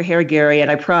smelled your hair, Gary,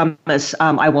 and I promise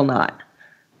I will not.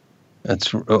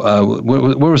 That's what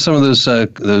were some of those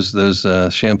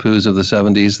shampoos of the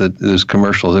 70s? Those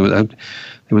commercials.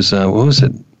 It was what was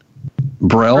it?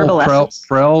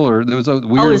 Prel, or there was a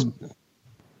weird.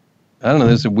 I don't know.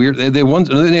 There's a weird. They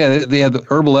have the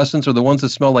herbal essence, or the ones that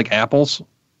smell like apples.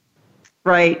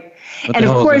 Right, and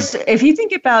of course, if you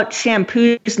think about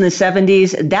shampoos in the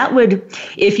 70s, that would,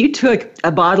 if you took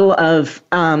a bottle of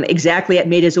exactly as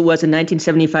made as it was in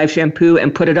 1975 shampoo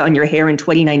and put it on your hair in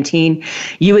 2019,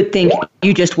 you would think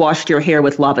you just washed your hair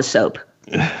with lava soap.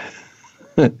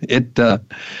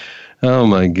 Oh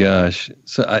my gosh.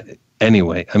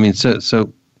 Anyway, I mean,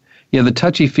 so yeah, the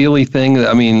touchy-feely thing.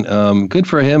 I mean, good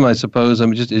for him, I suppose. I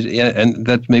mean, and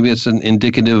that maybe it's an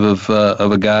indicative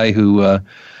of a guy who,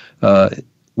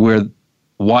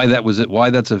 why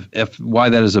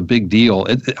that is a big deal.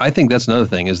 I think that's another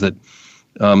thing is that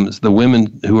the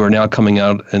women who are now coming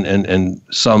out and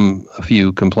a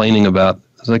few complaining about.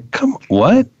 It's like, come,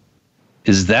 what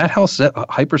is that? How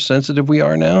hypersensitive we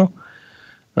are now?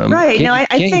 Right.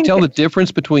 Can't you tell the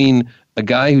difference between a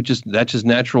guy who that's his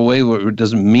natural way, where it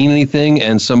doesn't mean anything,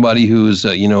 and somebody who's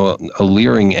a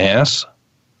leering ass?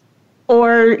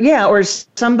 Or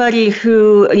somebody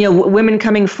who, women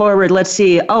coming forward, let's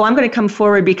see, I'm going to come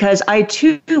forward because I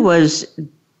too was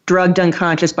drugged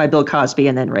unconscious by Bill Cosby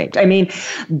and then raped. I mean,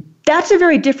 that's a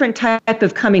very different type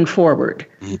of coming forward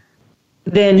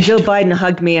than Joe Biden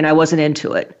hugged me and I wasn't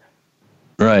into it.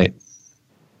 Right.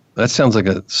 That sounds like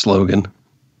a slogan.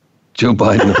 Joe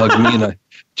Biden hugged me and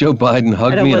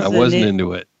I wasn't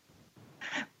into it.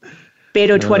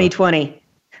 Beto 2020.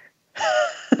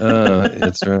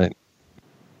 That's right.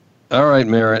 All right,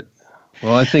 Merritt.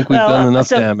 Well, I think we've done enough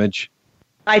damage.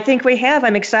 I think we have.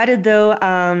 I'm excited, though.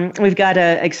 We've got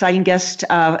an exciting guest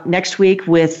next week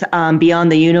with Beyond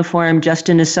the Uniform,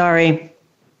 Justin Nassari,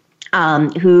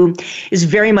 who is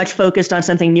very much focused on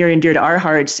something near and dear to our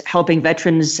hearts, helping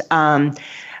veterans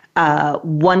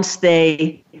once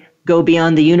they go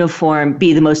beyond the uniform,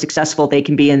 be the most successful they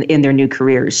can be in their new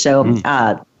careers. So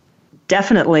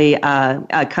definitely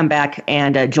come back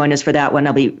and join us for that one.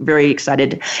 I'll be very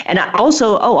excited. And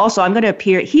also, I'm going to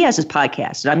appear. He has his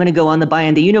podcast, and I'm going to go on the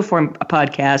Buying the Uniform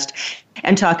podcast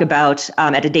and talk about,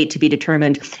 at a date to be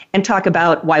determined, and talk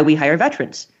about why we hire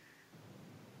veterans.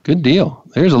 Good deal.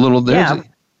 There's a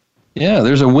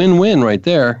win-win right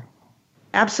there.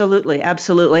 Absolutely.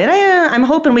 And I'm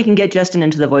hoping we can get Justin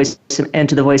into the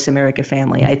Voice America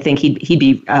family. I think he'd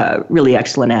be really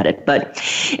excellent at it. But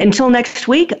until next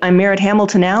week, I'm Merritt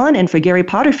Hamilton Allen, and for Gary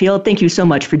Potterfield, thank you so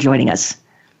much for joining us.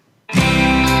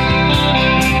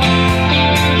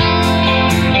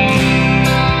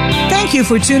 Thank you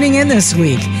for tuning in this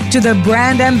week to the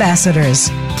Brand Ambassadors.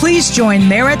 Please join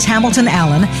Merritt Hamilton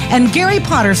Allen and Gary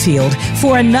Potterfield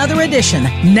for another edition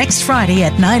next Friday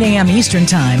at 9 a.m. Eastern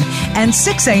Time and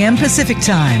 6 a.m. Pacific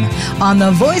Time on the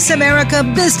Voice America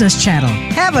Business Channel.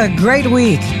 Have a great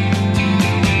week.